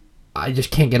 I just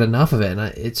can't get enough of it. And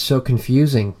it's so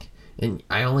confusing. And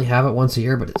I only have it once a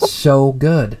year, but it's so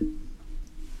good.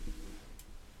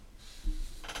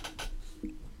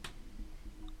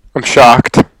 I'm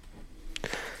shocked.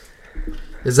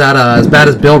 Is that as bad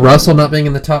as Bill Russell not being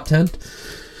in the top 10?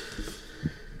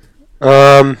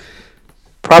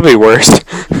 Probably worse.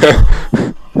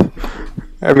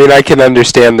 I mean, I can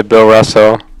understand the Bill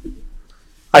Russell.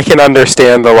 I can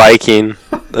understand the liking,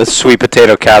 the sweet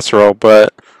potato casserole,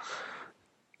 but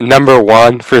number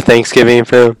 1 for Thanksgiving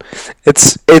food,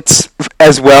 it's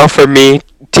as well for me,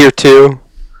 tier 2.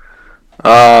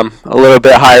 A little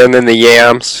bit higher than the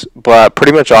yams, but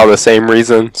pretty much all the same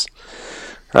reasons.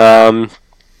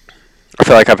 I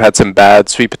feel like I've had some bad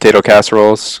sweet potato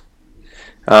casseroles.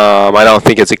 I don't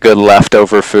think it's a good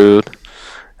leftover food.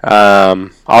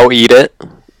 I'll eat it.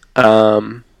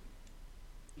 Um,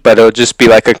 but it'll just be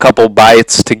like a couple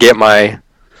bites to get my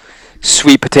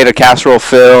sweet potato casserole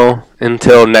fill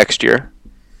until next year.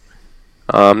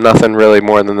 Nothing really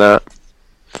more than that.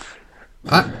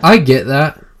 I get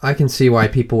that. I can see why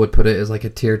people would put it as like a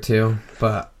tier 2.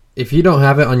 But if you don't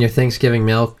have it on your Thanksgiving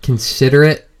meal, consider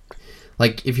it.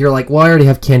 Like, if you're like, well, I already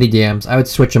have candied yams, I would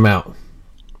switch them out.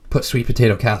 Put sweet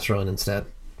potato casserole in instead.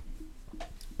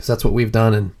 Because that's what we've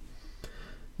done, and,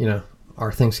 you know,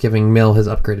 our Thanksgiving meal has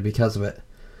upgraded because of it.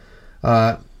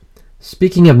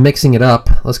 Speaking of mixing it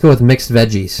up, let's go with mixed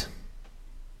veggies.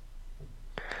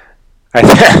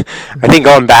 I think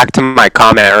going back to my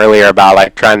comment earlier about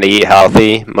like trying to eat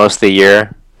healthy most of the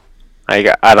year,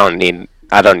 I don't need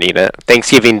it.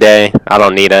 Thanksgiving Day, I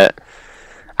don't need it.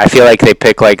 I feel like they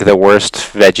pick like the worst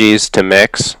veggies to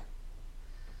mix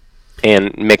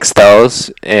and mix those,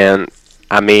 and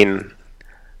I mean,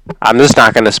 I'm just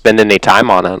not going to spend any time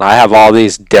on it. I have all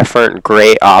these different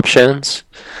great options.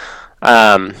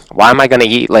 Why am I going to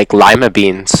eat like lima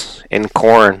beans and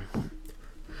corn?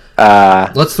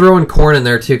 Let's throw in corn in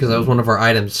there too, because that was one of our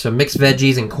items. So mixed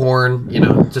veggies and corn, you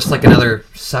know, just like another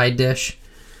side dish.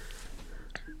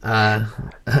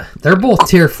 They're both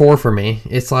tier 4 for me.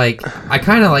 It's like, I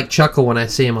kind of like chuckle when I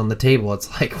see them on the table. It's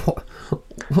like,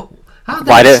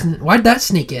 why'd that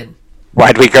sneak in?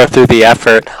 Why'd we go through the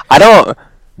effort?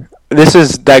 This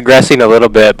is digressing a little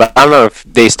bit, but I don't know if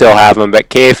they still have them, but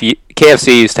KFC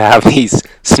used to have these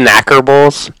snacker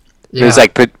bowls. Yeah. It was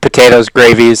like potatoes,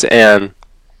 gravies, and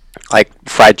like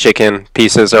fried chicken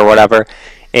pieces or whatever,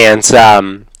 and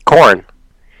some corn.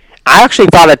 I actually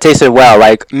thought it tasted well.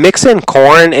 Like, mixing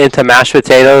corn into mashed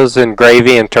potatoes and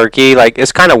gravy and turkey, like,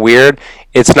 it's kind of weird.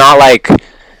 It's not like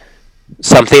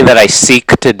something that I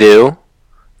seek to do,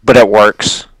 but it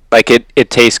works. Like, it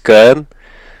tastes good,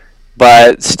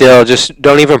 but still, just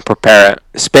don't even prepare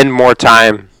it. Spend more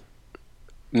time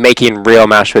making real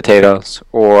mashed potatoes,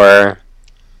 or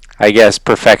I guess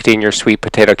perfecting your sweet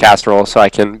potato casserole so I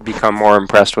can become more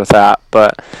impressed with that.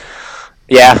 But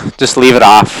yeah, just leave it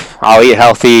off. I'll eat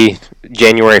healthy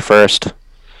January 1st.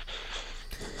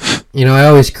 You know, I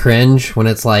always cringe when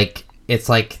it's like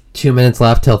 2 minutes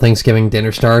left till Thanksgiving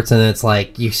dinner starts, and it's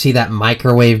like you see that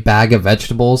microwave bag of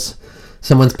vegetables.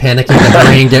 Someone's panicking to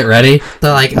hurry and get ready.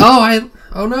 They're like, oh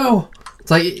no. It's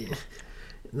like,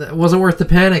 that wasn't worth the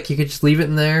panic. You could just leave it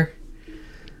in there.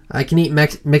 I can eat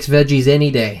mixed veggies any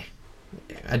day.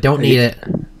 I don't need it.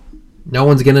 No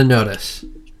one's going to notice.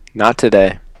 Not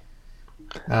today.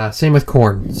 Same with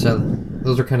corn. So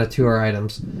those are kind of 2 of our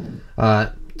items.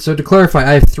 So to clarify,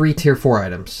 I have 3 tier 4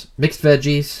 items. Mixed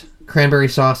veggies, cranberry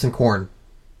sauce, and corn.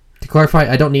 To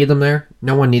clarify, I don't need them there.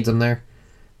 No one needs them there.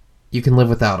 You can live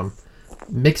without them.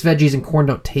 Mixed veggies and corn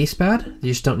don't taste bad.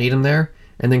 You just don't need them there.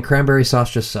 And then cranberry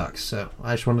sauce just sucks. So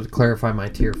I just wanted to clarify my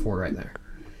tier 4 right there.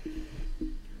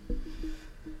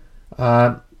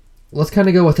 Let's kind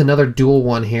of go with another dual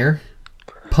one here.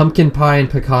 Pumpkin pie and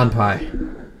pecan pie.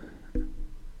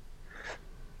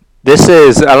 This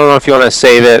is, I don't know if you want to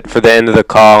save it for the end of the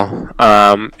call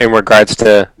in regards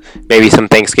to maybe some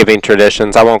Thanksgiving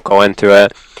traditions. I won't go into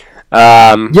it.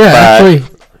 Actually,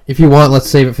 if you want, let's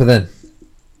save it for then.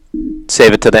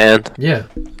 Save it to the end? Yeah,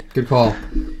 good call.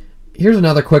 Here's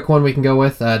another quick one we can go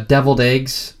with. Deviled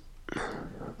eggs.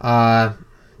 That's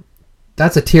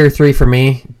a tier 3 for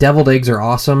me. Deviled eggs are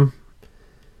awesome.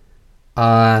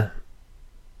 They're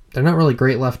not really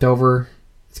great left over.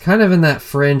 It's kind of in that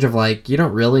fringe of like, you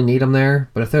don't really need them there,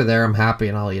 but if they're there, I'm happy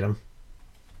and I'll eat them.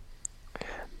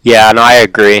 Yeah, no, I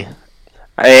agree.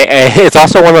 It's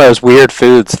also one of those weird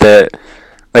foods that,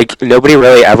 like, nobody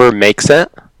really ever makes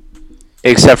it,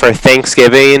 except for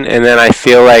Thanksgiving, and then I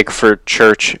feel like for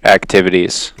church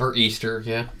activities. Or Easter,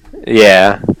 yeah.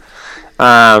 Yeah.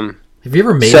 Have you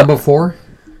ever made them before?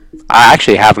 I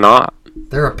actually have not.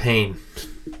 They're a pain.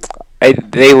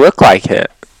 They look like it.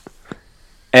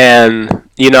 And,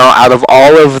 you know, out of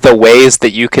all of the ways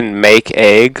that you can make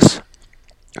eggs,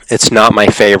 it's not my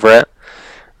favorite.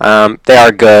 They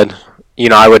are good. You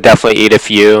know, I would definitely eat a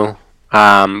few.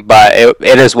 But it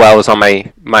as well is on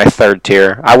my 3rd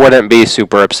tier. I wouldn't be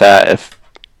super upset if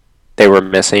they were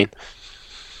missing.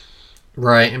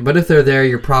 Right, but if they're there,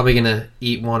 you're probably going to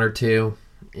eat 1 or 2.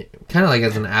 Kind of like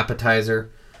as an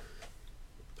appetizer.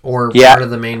 Or part of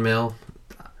the main meal.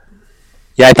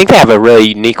 Yeah, I think they have a really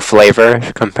unique flavor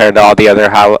compared to all the other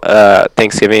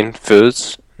Thanksgiving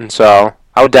foods. And so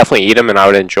I would definitely eat them and I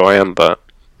would enjoy them, but...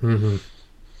 Mm-hmm.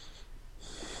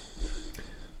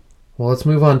 Well, let's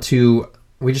move on to...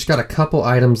 We just got a couple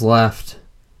items left.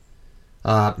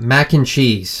 Mac and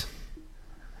cheese.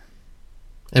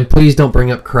 And please don't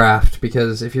bring up Kraft,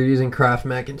 because if you're using Kraft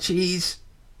mac and cheese,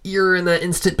 you're in the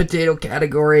instant potato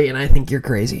category, and I think you're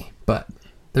crazy. But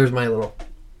there's my little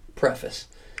preface.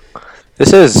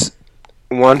 This is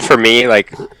one for me.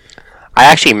 Like, I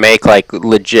actually make like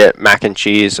legit mac and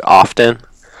cheese often.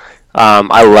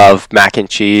 I love mac and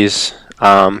cheese,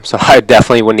 so I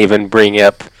definitely wouldn't even bring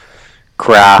up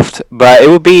Kraft, but it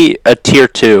would be a tier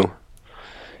 2.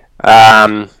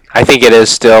 I think it is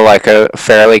still like a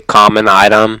fairly common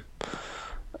item.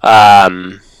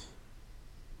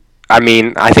 I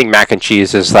mean, I think mac and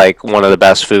cheese is like one of the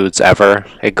best foods ever.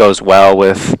 It goes well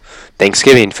with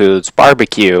Thanksgiving foods,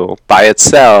 barbecue by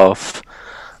itself.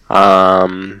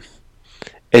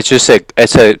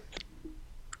 It's a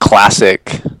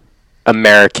classic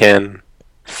American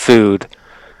food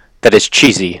that is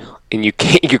cheesy, and you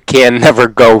can never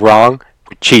go wrong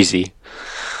with cheesy.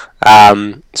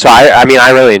 So I mean,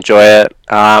 I really enjoy it.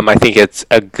 I think it's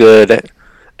a good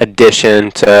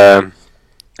addition to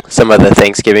some of the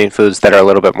Thanksgiving foods that are a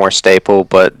little bit more staple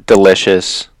but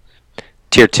delicious.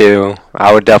 Tier 2,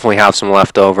 I would definitely have some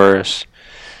leftovers.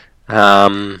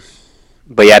 But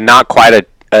yeah, not quite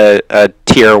a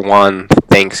tier 1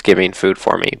 Thanksgiving food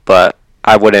for me, but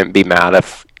I wouldn't be mad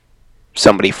if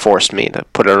somebody forced me to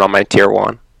put it on my tier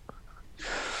 1.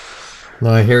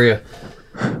 No, I hear you.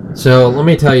 So let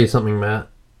me tell you something, Matt.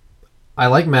 I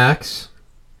like Macs.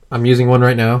 I'm using one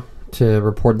right now to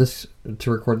record this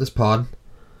pod.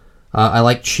 I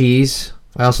like cheese.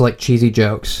 I also like cheesy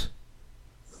jokes.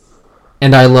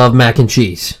 And I love mac and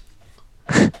cheese.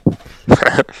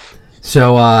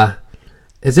 So,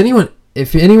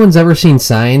 if anyone's ever seen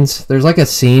Signs, there's like a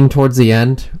scene towards the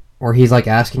end where he's like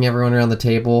asking everyone around the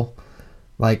table,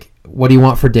 like, what do you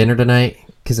want for dinner tonight?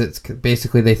 Because it's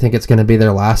basically they think it's going to be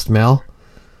their last meal.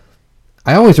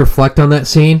 I always reflect on that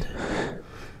scene.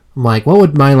 I'm like, what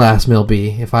would my last meal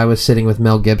be if I was sitting with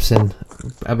Mel Gibson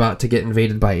about to get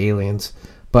invaded by aliens?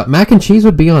 But mac and cheese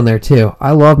would be on there too.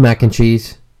 I love mac and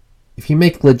cheese. If you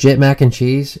make legit mac and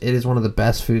cheese, it is one of the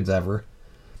best foods ever.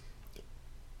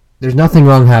 There's nothing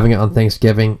wrong having it on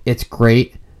Thanksgiving. It's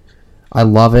great. I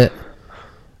love it.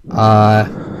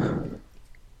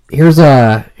 Here's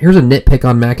a nitpick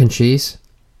on mac and cheese.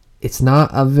 It's not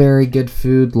a very good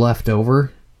food left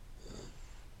over.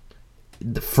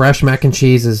 The fresh mac and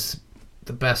cheese is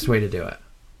the best way to do it.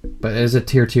 But it is a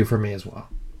tier 2 for me as well.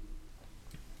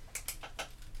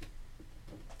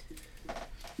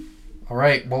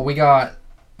 Alright, well we're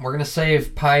going to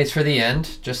save pies for the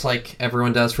end, just like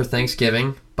everyone does for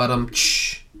Thanksgiving. But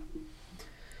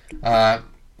I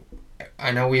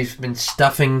know we've been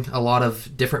stuffing a lot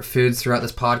of different foods throughout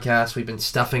this podcast. We've been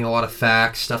stuffing a lot of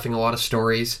facts, stuffing a lot of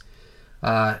stories.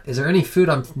 Is there any food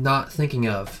I'm not thinking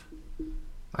of?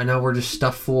 I know we're just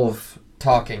stuffed full of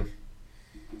talking.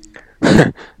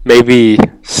 Maybe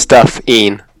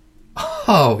stuffing.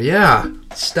 Oh, yeah.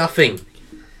 Stuffing.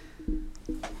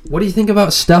 What do you think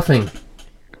about stuffing?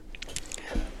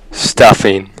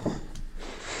 Stuffing.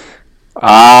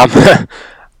 I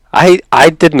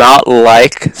did not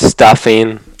like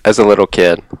stuffing as a little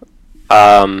kid.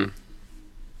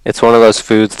 It's one of those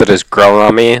foods that has grown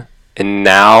on me, and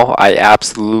now I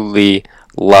absolutely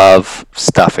love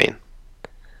stuffing.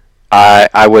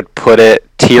 I would put it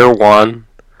tier 1.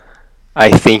 I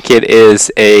think it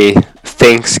is a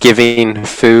Thanksgiving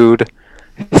food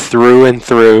through and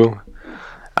through.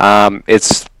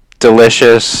 It's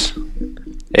delicious.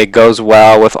 It goes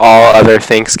well with all other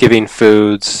Thanksgiving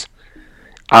foods.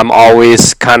 I'm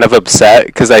always kind of upset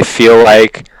because I feel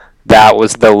like that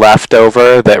was the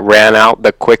leftover that ran out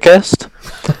the quickest.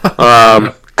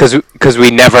 Because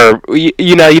we never,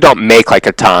 you don't make like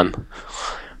a ton.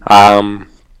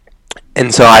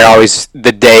 And so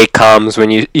the day comes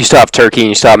when you still have turkey and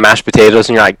you still have mashed potatoes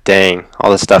and you're like, dang,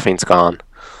 all the stuffing's gone.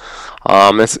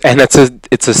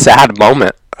 It's a sad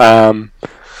moment.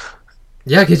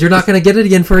 Yeah, because you're not going to get it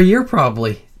again for a year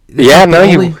probably.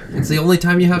 It's the only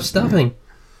time you have stuffing.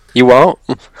 You won't.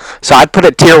 So I'd put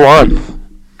it tier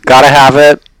 1. Gotta have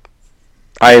it.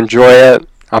 I enjoy it.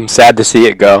 I'm sad to see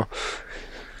it go.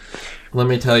 Let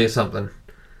me tell you something.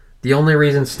 The only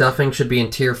reason stuffing should be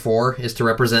in tier 4 is to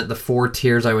represent the 4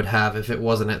 tiers I would have if it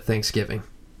wasn't at Thanksgiving.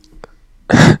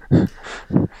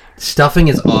 Stuffing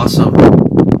is awesome.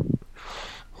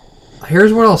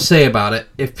 Here's what I'll say about it.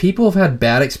 If people have had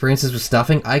bad experiences with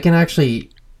stuffing, I can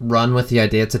actually run with the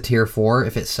idea it's a tier 4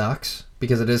 if it sucks,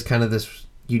 because it is kind of this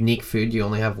unique food you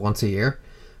only have once a year.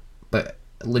 But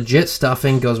legit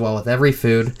stuffing goes well with every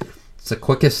food. It's the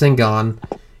quickest thing gone.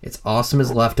 It's awesome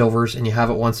as leftovers, and you have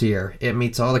it once a year. It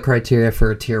meets all the criteria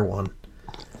for a tier 1.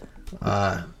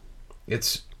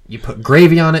 You put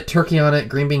gravy on it, turkey on it,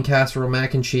 green bean casserole,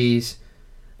 mac and cheese.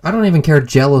 I don't even care if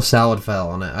Jello salad fell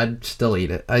on it. I'd still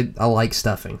eat it. I like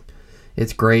stuffing.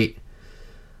 It's great.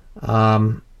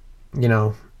 You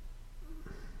know,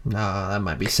 that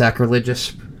might be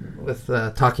sacrilegious with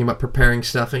talking about preparing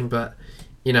stuffing, but,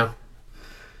 you know,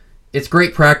 it's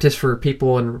great practice for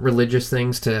people in religious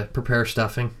things to prepare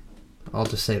stuffing. I'll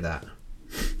just say that.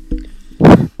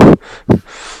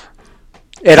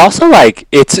 It also, like,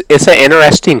 it's an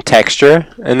interesting texture,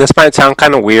 and this might sound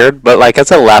kind of weird, but, like, as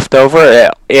a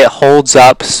leftover, it holds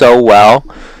up so well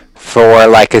for,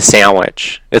 like, a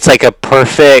sandwich. It's like a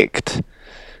perfect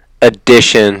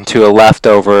addition to a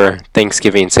leftover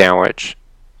Thanksgiving sandwich.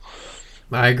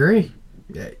 I agree.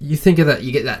 You think of that,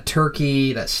 you get that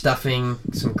turkey, that stuffing,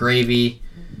 some gravy,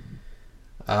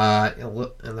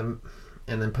 and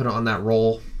then put it on that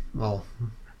roll. Well,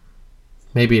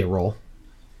 maybe a roll.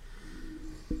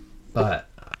 But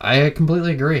I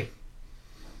completely agree.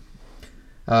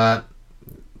 I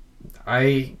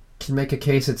can make a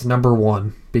case it's number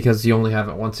one because you only have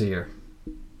it once a year.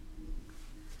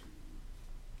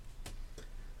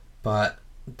 But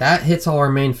that hits all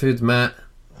our main foods, Matt.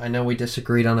 I know we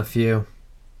disagreed on a few,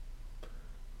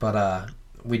 but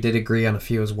we did agree on a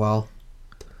few as well.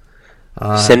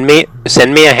 Send me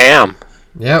a ham.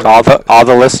 Yeah, All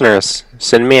the listeners,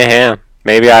 send me a ham.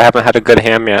 Maybe I haven't had a good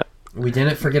ham yet. we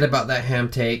didn't forget about that ham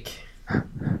take.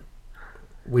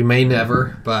 We may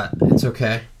never, but it's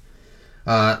okay.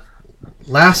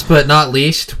 Last but not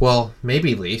least, well,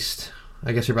 maybe least.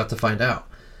 I guess you're about to find out.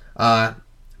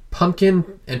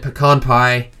 Pumpkin and pecan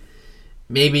pie.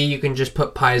 Maybe you can just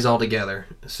put pies all together.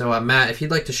 So, Matt, if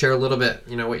you'd like to share a little bit,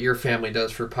 what your family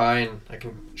does for pie, and I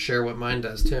can share what mine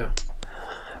does too.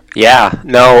 Yeah,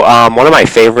 no. One of my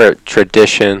favorite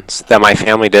traditions that my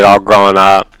family did all growing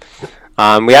up.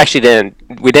 We actually didn't.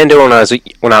 We didn't do it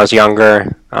when I was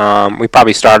younger. We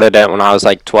probably started it when I was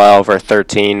like 12 or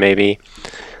 13, maybe.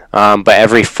 But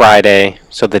every Friday,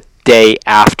 so the day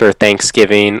after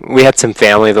Thanksgiving, we had some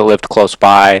family that lived close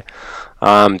by.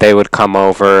 They would come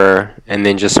over, and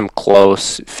then just some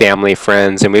close family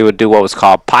friends, and we would do what was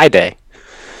called Pie Day.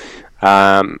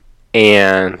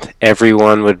 And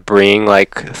everyone would bring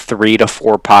like 3 to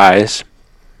 4 pies,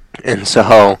 and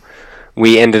so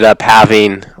we ended up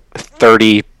having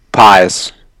 30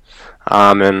 pies.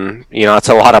 And it's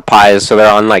a lot of pies, so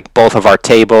they're on like both of our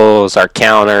tables, our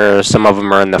counters. Some of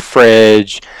them are in the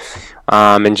fridge,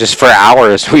 and just for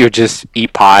hours we would just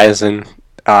eat pies and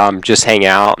just hang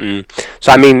out. And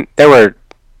so, I mean, there were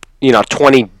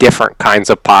 20 different kinds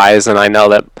of pies, and I know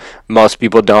that most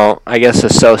people don't, I guess,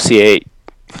 associate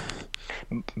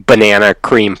banana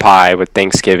cream pie with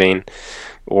Thanksgiving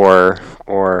or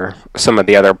some of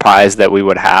the other pies that we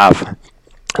would have.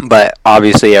 But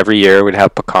obviously every year we'd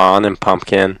have pecan and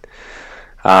pumpkin.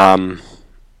 It's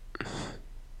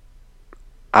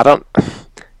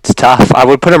tough. I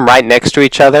would put them right next to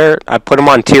each other. I put them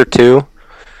on tier 2.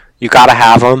 You gotta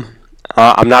have them.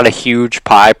 I'm not a huge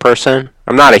pie person.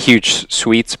 I'm not a huge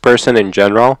sweets person in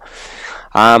general.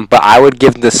 But I would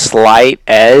give the slight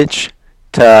edge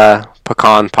to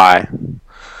pecan pie.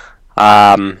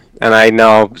 And I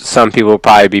know some people will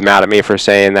probably be mad at me for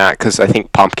saying that because I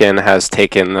think pumpkin has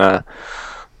taken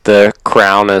the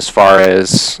crown as far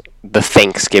as the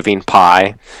Thanksgiving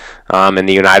pie in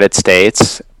the United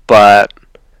States. But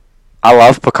I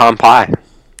love pecan pie.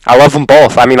 I love them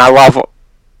both. I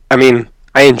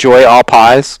enjoy all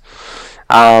pies.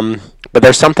 But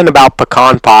there's something about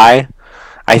pecan pie.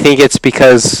 I think it's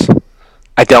because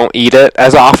I don't eat it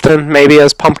as often, maybe,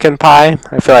 as pumpkin pie.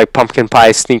 I feel like pumpkin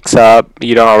pie sneaks up,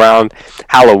 around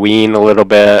Halloween a little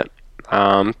bit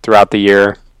throughout the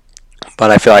year.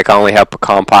 But I feel like I only have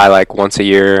pecan pie like once a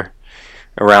year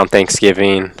around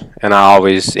Thanksgiving, and I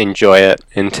always enjoy it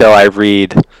until I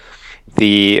read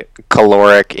the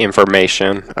caloric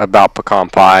information about pecan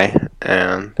pie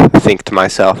and think to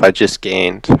myself, I just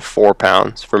gained 4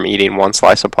 pounds from eating one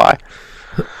slice of pie.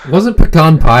 Wasn't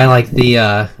pecan pie like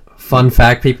the fun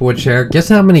fact people would share? Guess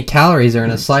how many calories are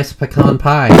in a slice of pecan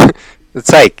pie?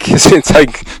 It's like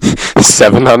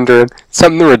 700,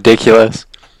 something ridiculous.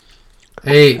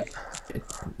 Hey,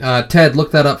 Ted,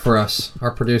 look that up for us.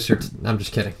 Our producer. I'm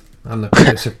just kidding. I'm the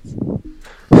producer.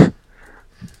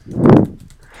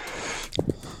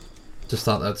 Just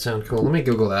thought that'd sound cool. Let me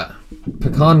Google that.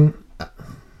 Pecan.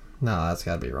 No, that's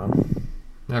gotta be wrong.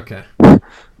 Okay.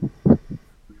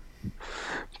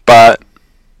 But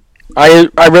I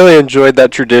really enjoyed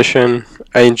that tradition.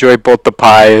 I enjoyed both the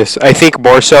pies. I think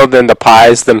more so than the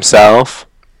pies themselves,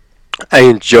 I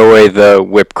enjoy the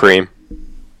whipped cream.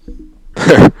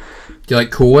 Do you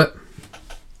like Cool Whip?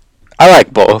 I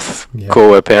like both, yeah.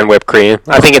 Cool Whip and whipped cream.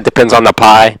 I think it depends on the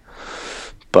pie,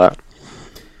 but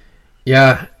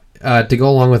yeah, To go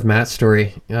along with Matt's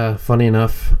story, funny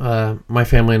enough, my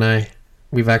family and I,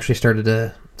 we've actually started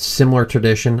a similar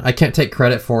tradition. I can't take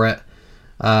credit for it.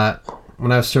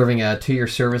 When I was serving a 2-year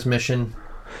service mission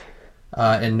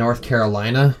in North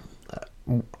Carolina,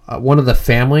 one of the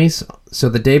families, so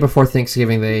the day before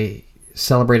Thanksgiving, they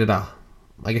celebrated a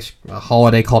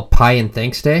holiday called Pie and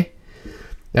Thanks Day.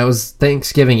 That was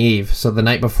Thanksgiving Eve, so the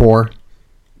night before.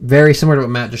 Very similar to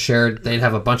what Matt just shared. They'd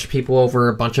have a bunch of people over,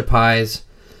 a bunch of pies,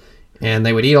 and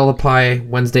they would eat all the pie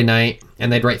Wednesday night,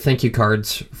 and they'd write thank you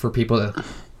cards for people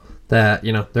that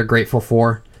they're grateful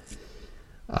for.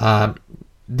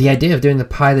 The idea of doing the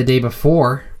pie the day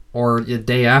before or the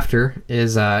day after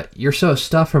is you're so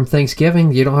stuffed from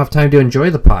Thanksgiving you don't have time to enjoy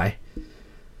the pie.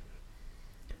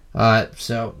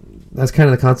 So that's kind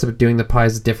of the concept of doing the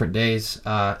pies different days.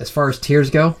 As far as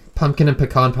tiers go, pumpkin and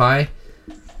pecan pie,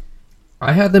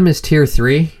 I had them as tier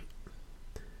 3.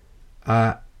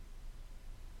 I'm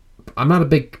not a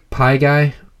big pie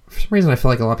guy. For some reason, I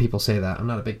feel like a lot of people say that. I'm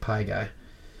not a big pie guy.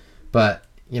 But,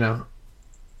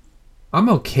 I'm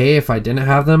okay if I didn't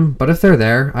have them. But if they're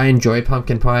there, I enjoy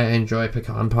pumpkin pie. I enjoy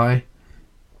pecan pie.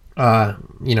 I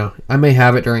may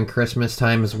have it during Christmas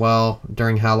time as well,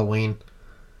 during Halloween.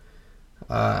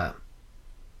 But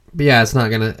yeah, it's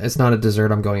not a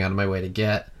dessert I'm going out of my way to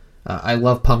get. I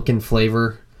love pumpkin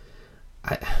flavor.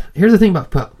 Here's the thing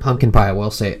about pumpkin pie, I will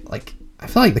say. I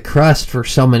feel like the crust for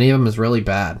so many of them is really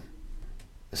bad.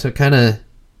 So kind of,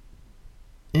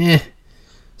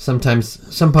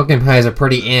 Sometimes some pumpkin pies are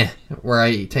pretty where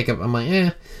I take up, I'm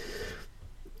like,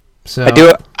 So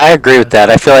I agree with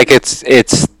that. I feel like it's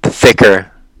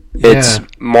thicker. It's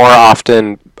more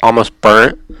often almost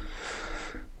burnt.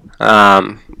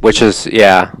 Which is,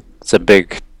 it's a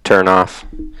big turnoff.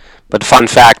 But fun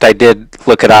fact, I did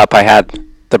look it up. I had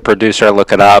the producer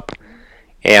look it up.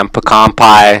 And pecan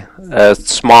pie, a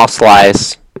small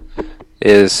slice,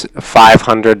 is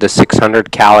 500 to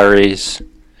 600 calories,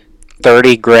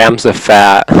 30 grams of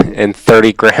fat, and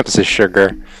 30 grams of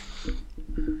sugar.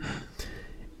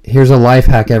 Here's a life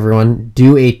hack, everyone.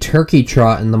 Do a turkey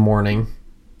trot in the morning,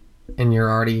 and you're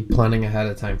already planning ahead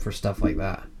of time for stuff like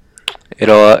that.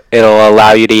 It'll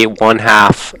allow you to eat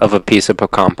 1/2 of a piece of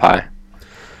pecan pie.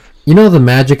 You know the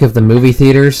magic of the movie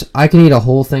theaters? I can eat a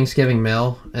whole Thanksgiving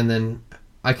meal, and then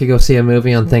I could go see a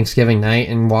movie on Thanksgiving night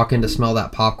and walk in to smell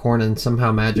that popcorn, and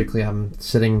somehow magically I'm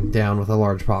sitting down with a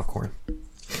large popcorn.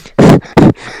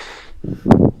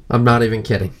 I'm not even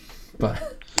kidding.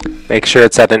 But make sure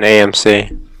it's at an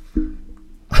AMC.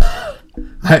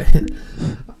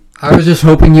 I was just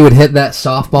hoping you would hit that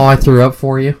softball I threw up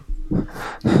for you.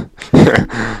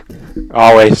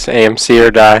 Always AMC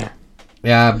or die.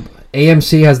 Yeah,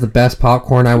 AMC has the best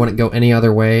popcorn. I wouldn't go any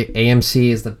other way.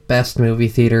 AMC is the best movie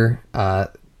theater,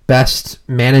 best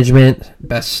management,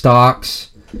 best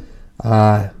stocks.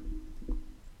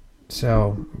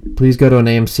 So please go to an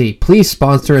AMC. Please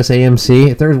sponsor us, AMC.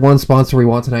 If there's one sponsor we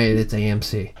want tonight, it's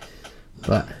AMC.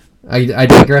 But I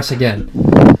digress again.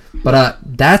 But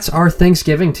that's our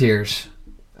Thanksgiving tiers.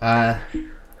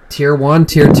 Tier 1,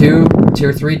 Tier 2,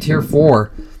 Tier 3, Tier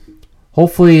 4.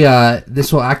 Hopefully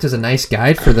this will act as a nice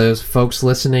guide for those folks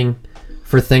listening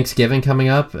for Thanksgiving coming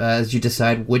up as you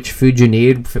decide which food you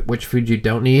need, which food you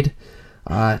don't need.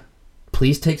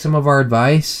 Please take some of our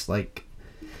advice.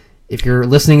 If you're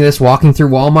listening to this walking through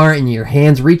Walmart and your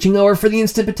hand's reaching over for the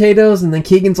instant potatoes and then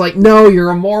Keegan's like, no,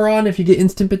 you're a moron if you get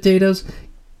instant potatoes,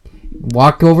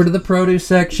 walk over to the produce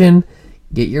section,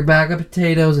 get your bag of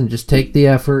potatoes, and just take the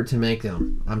effort to make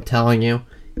them. I'm telling you,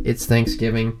 it's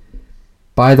Thanksgiving.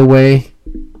 By the way,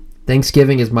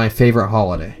 Thanksgiving is my favorite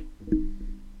holiday.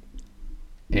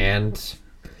 And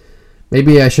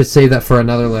maybe I should save that for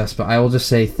another list, but I will just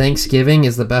say Thanksgiving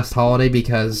is the best holiday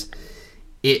because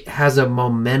it has a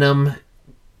momentum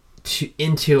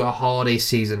into a holiday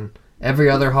season. Every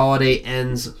other holiday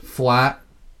ends flat,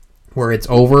 where it's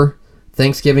over.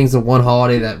 Thanksgiving's the one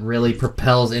holiday that really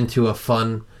propels into a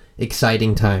fun,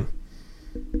 exciting time.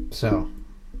 So,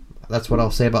 that's what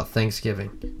I'll say about Thanksgiving.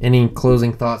 Any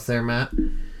closing thoughts there, Matt?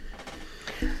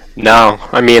 No,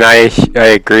 I mean, I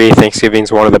agree.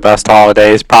 Thanksgiving's one of the best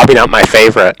holidays. Probably not my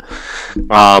favorite.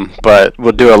 But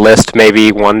we'll do a list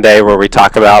maybe one day where we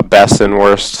talk about best and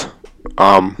worst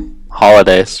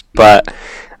holidays. But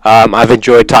I've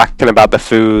enjoyed talking about the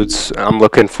foods. I'm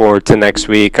looking forward to next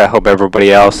week. I hope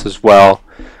everybody else as well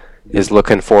is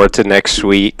looking forward to next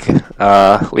week.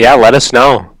 Let us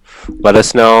know. Let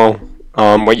us know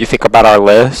what you think about our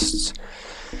lists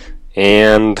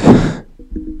and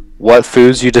what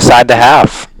foods you decide to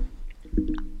have.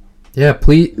 Yeah,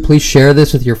 please share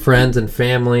this with your friends and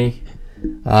family.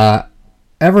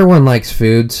 everyone likes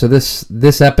food, so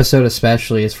this episode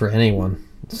especially is for anyone.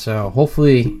 So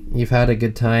hopefully you've had a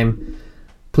good time.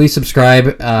 Please subscribe.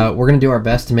 We're going to do our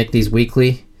best to make these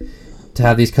weekly, to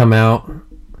have these come out.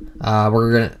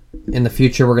 In the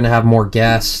future, we're going to have more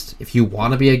guests. If you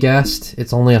want to be a guest,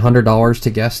 it's only $100 to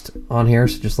guest on here,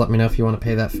 so just let me know if you want to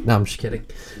pay that. No, I'm just kidding.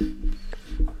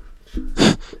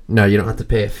 No, you don't have to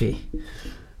pay a fee.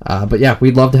 But yeah,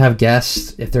 we'd love to have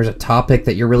guests. If there's a topic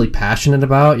that you're really passionate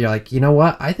about, you're like, you know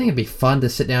what? I think it'd be fun to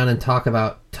sit down and talk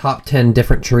about top 10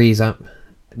 different trees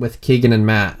with Keegan and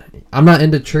Matt. I'm not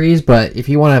into trees, but if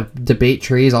you want to debate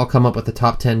trees, I'll come up with the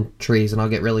top 10 trees and I'll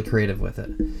get really creative with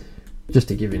it. Just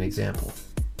to give you an example.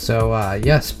 So,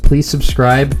 yes, please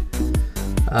subscribe.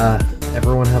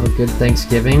 Everyone have a good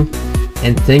Thanksgiving.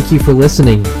 And thank you for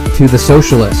listening to The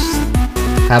Socialists.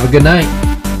 Have a good night.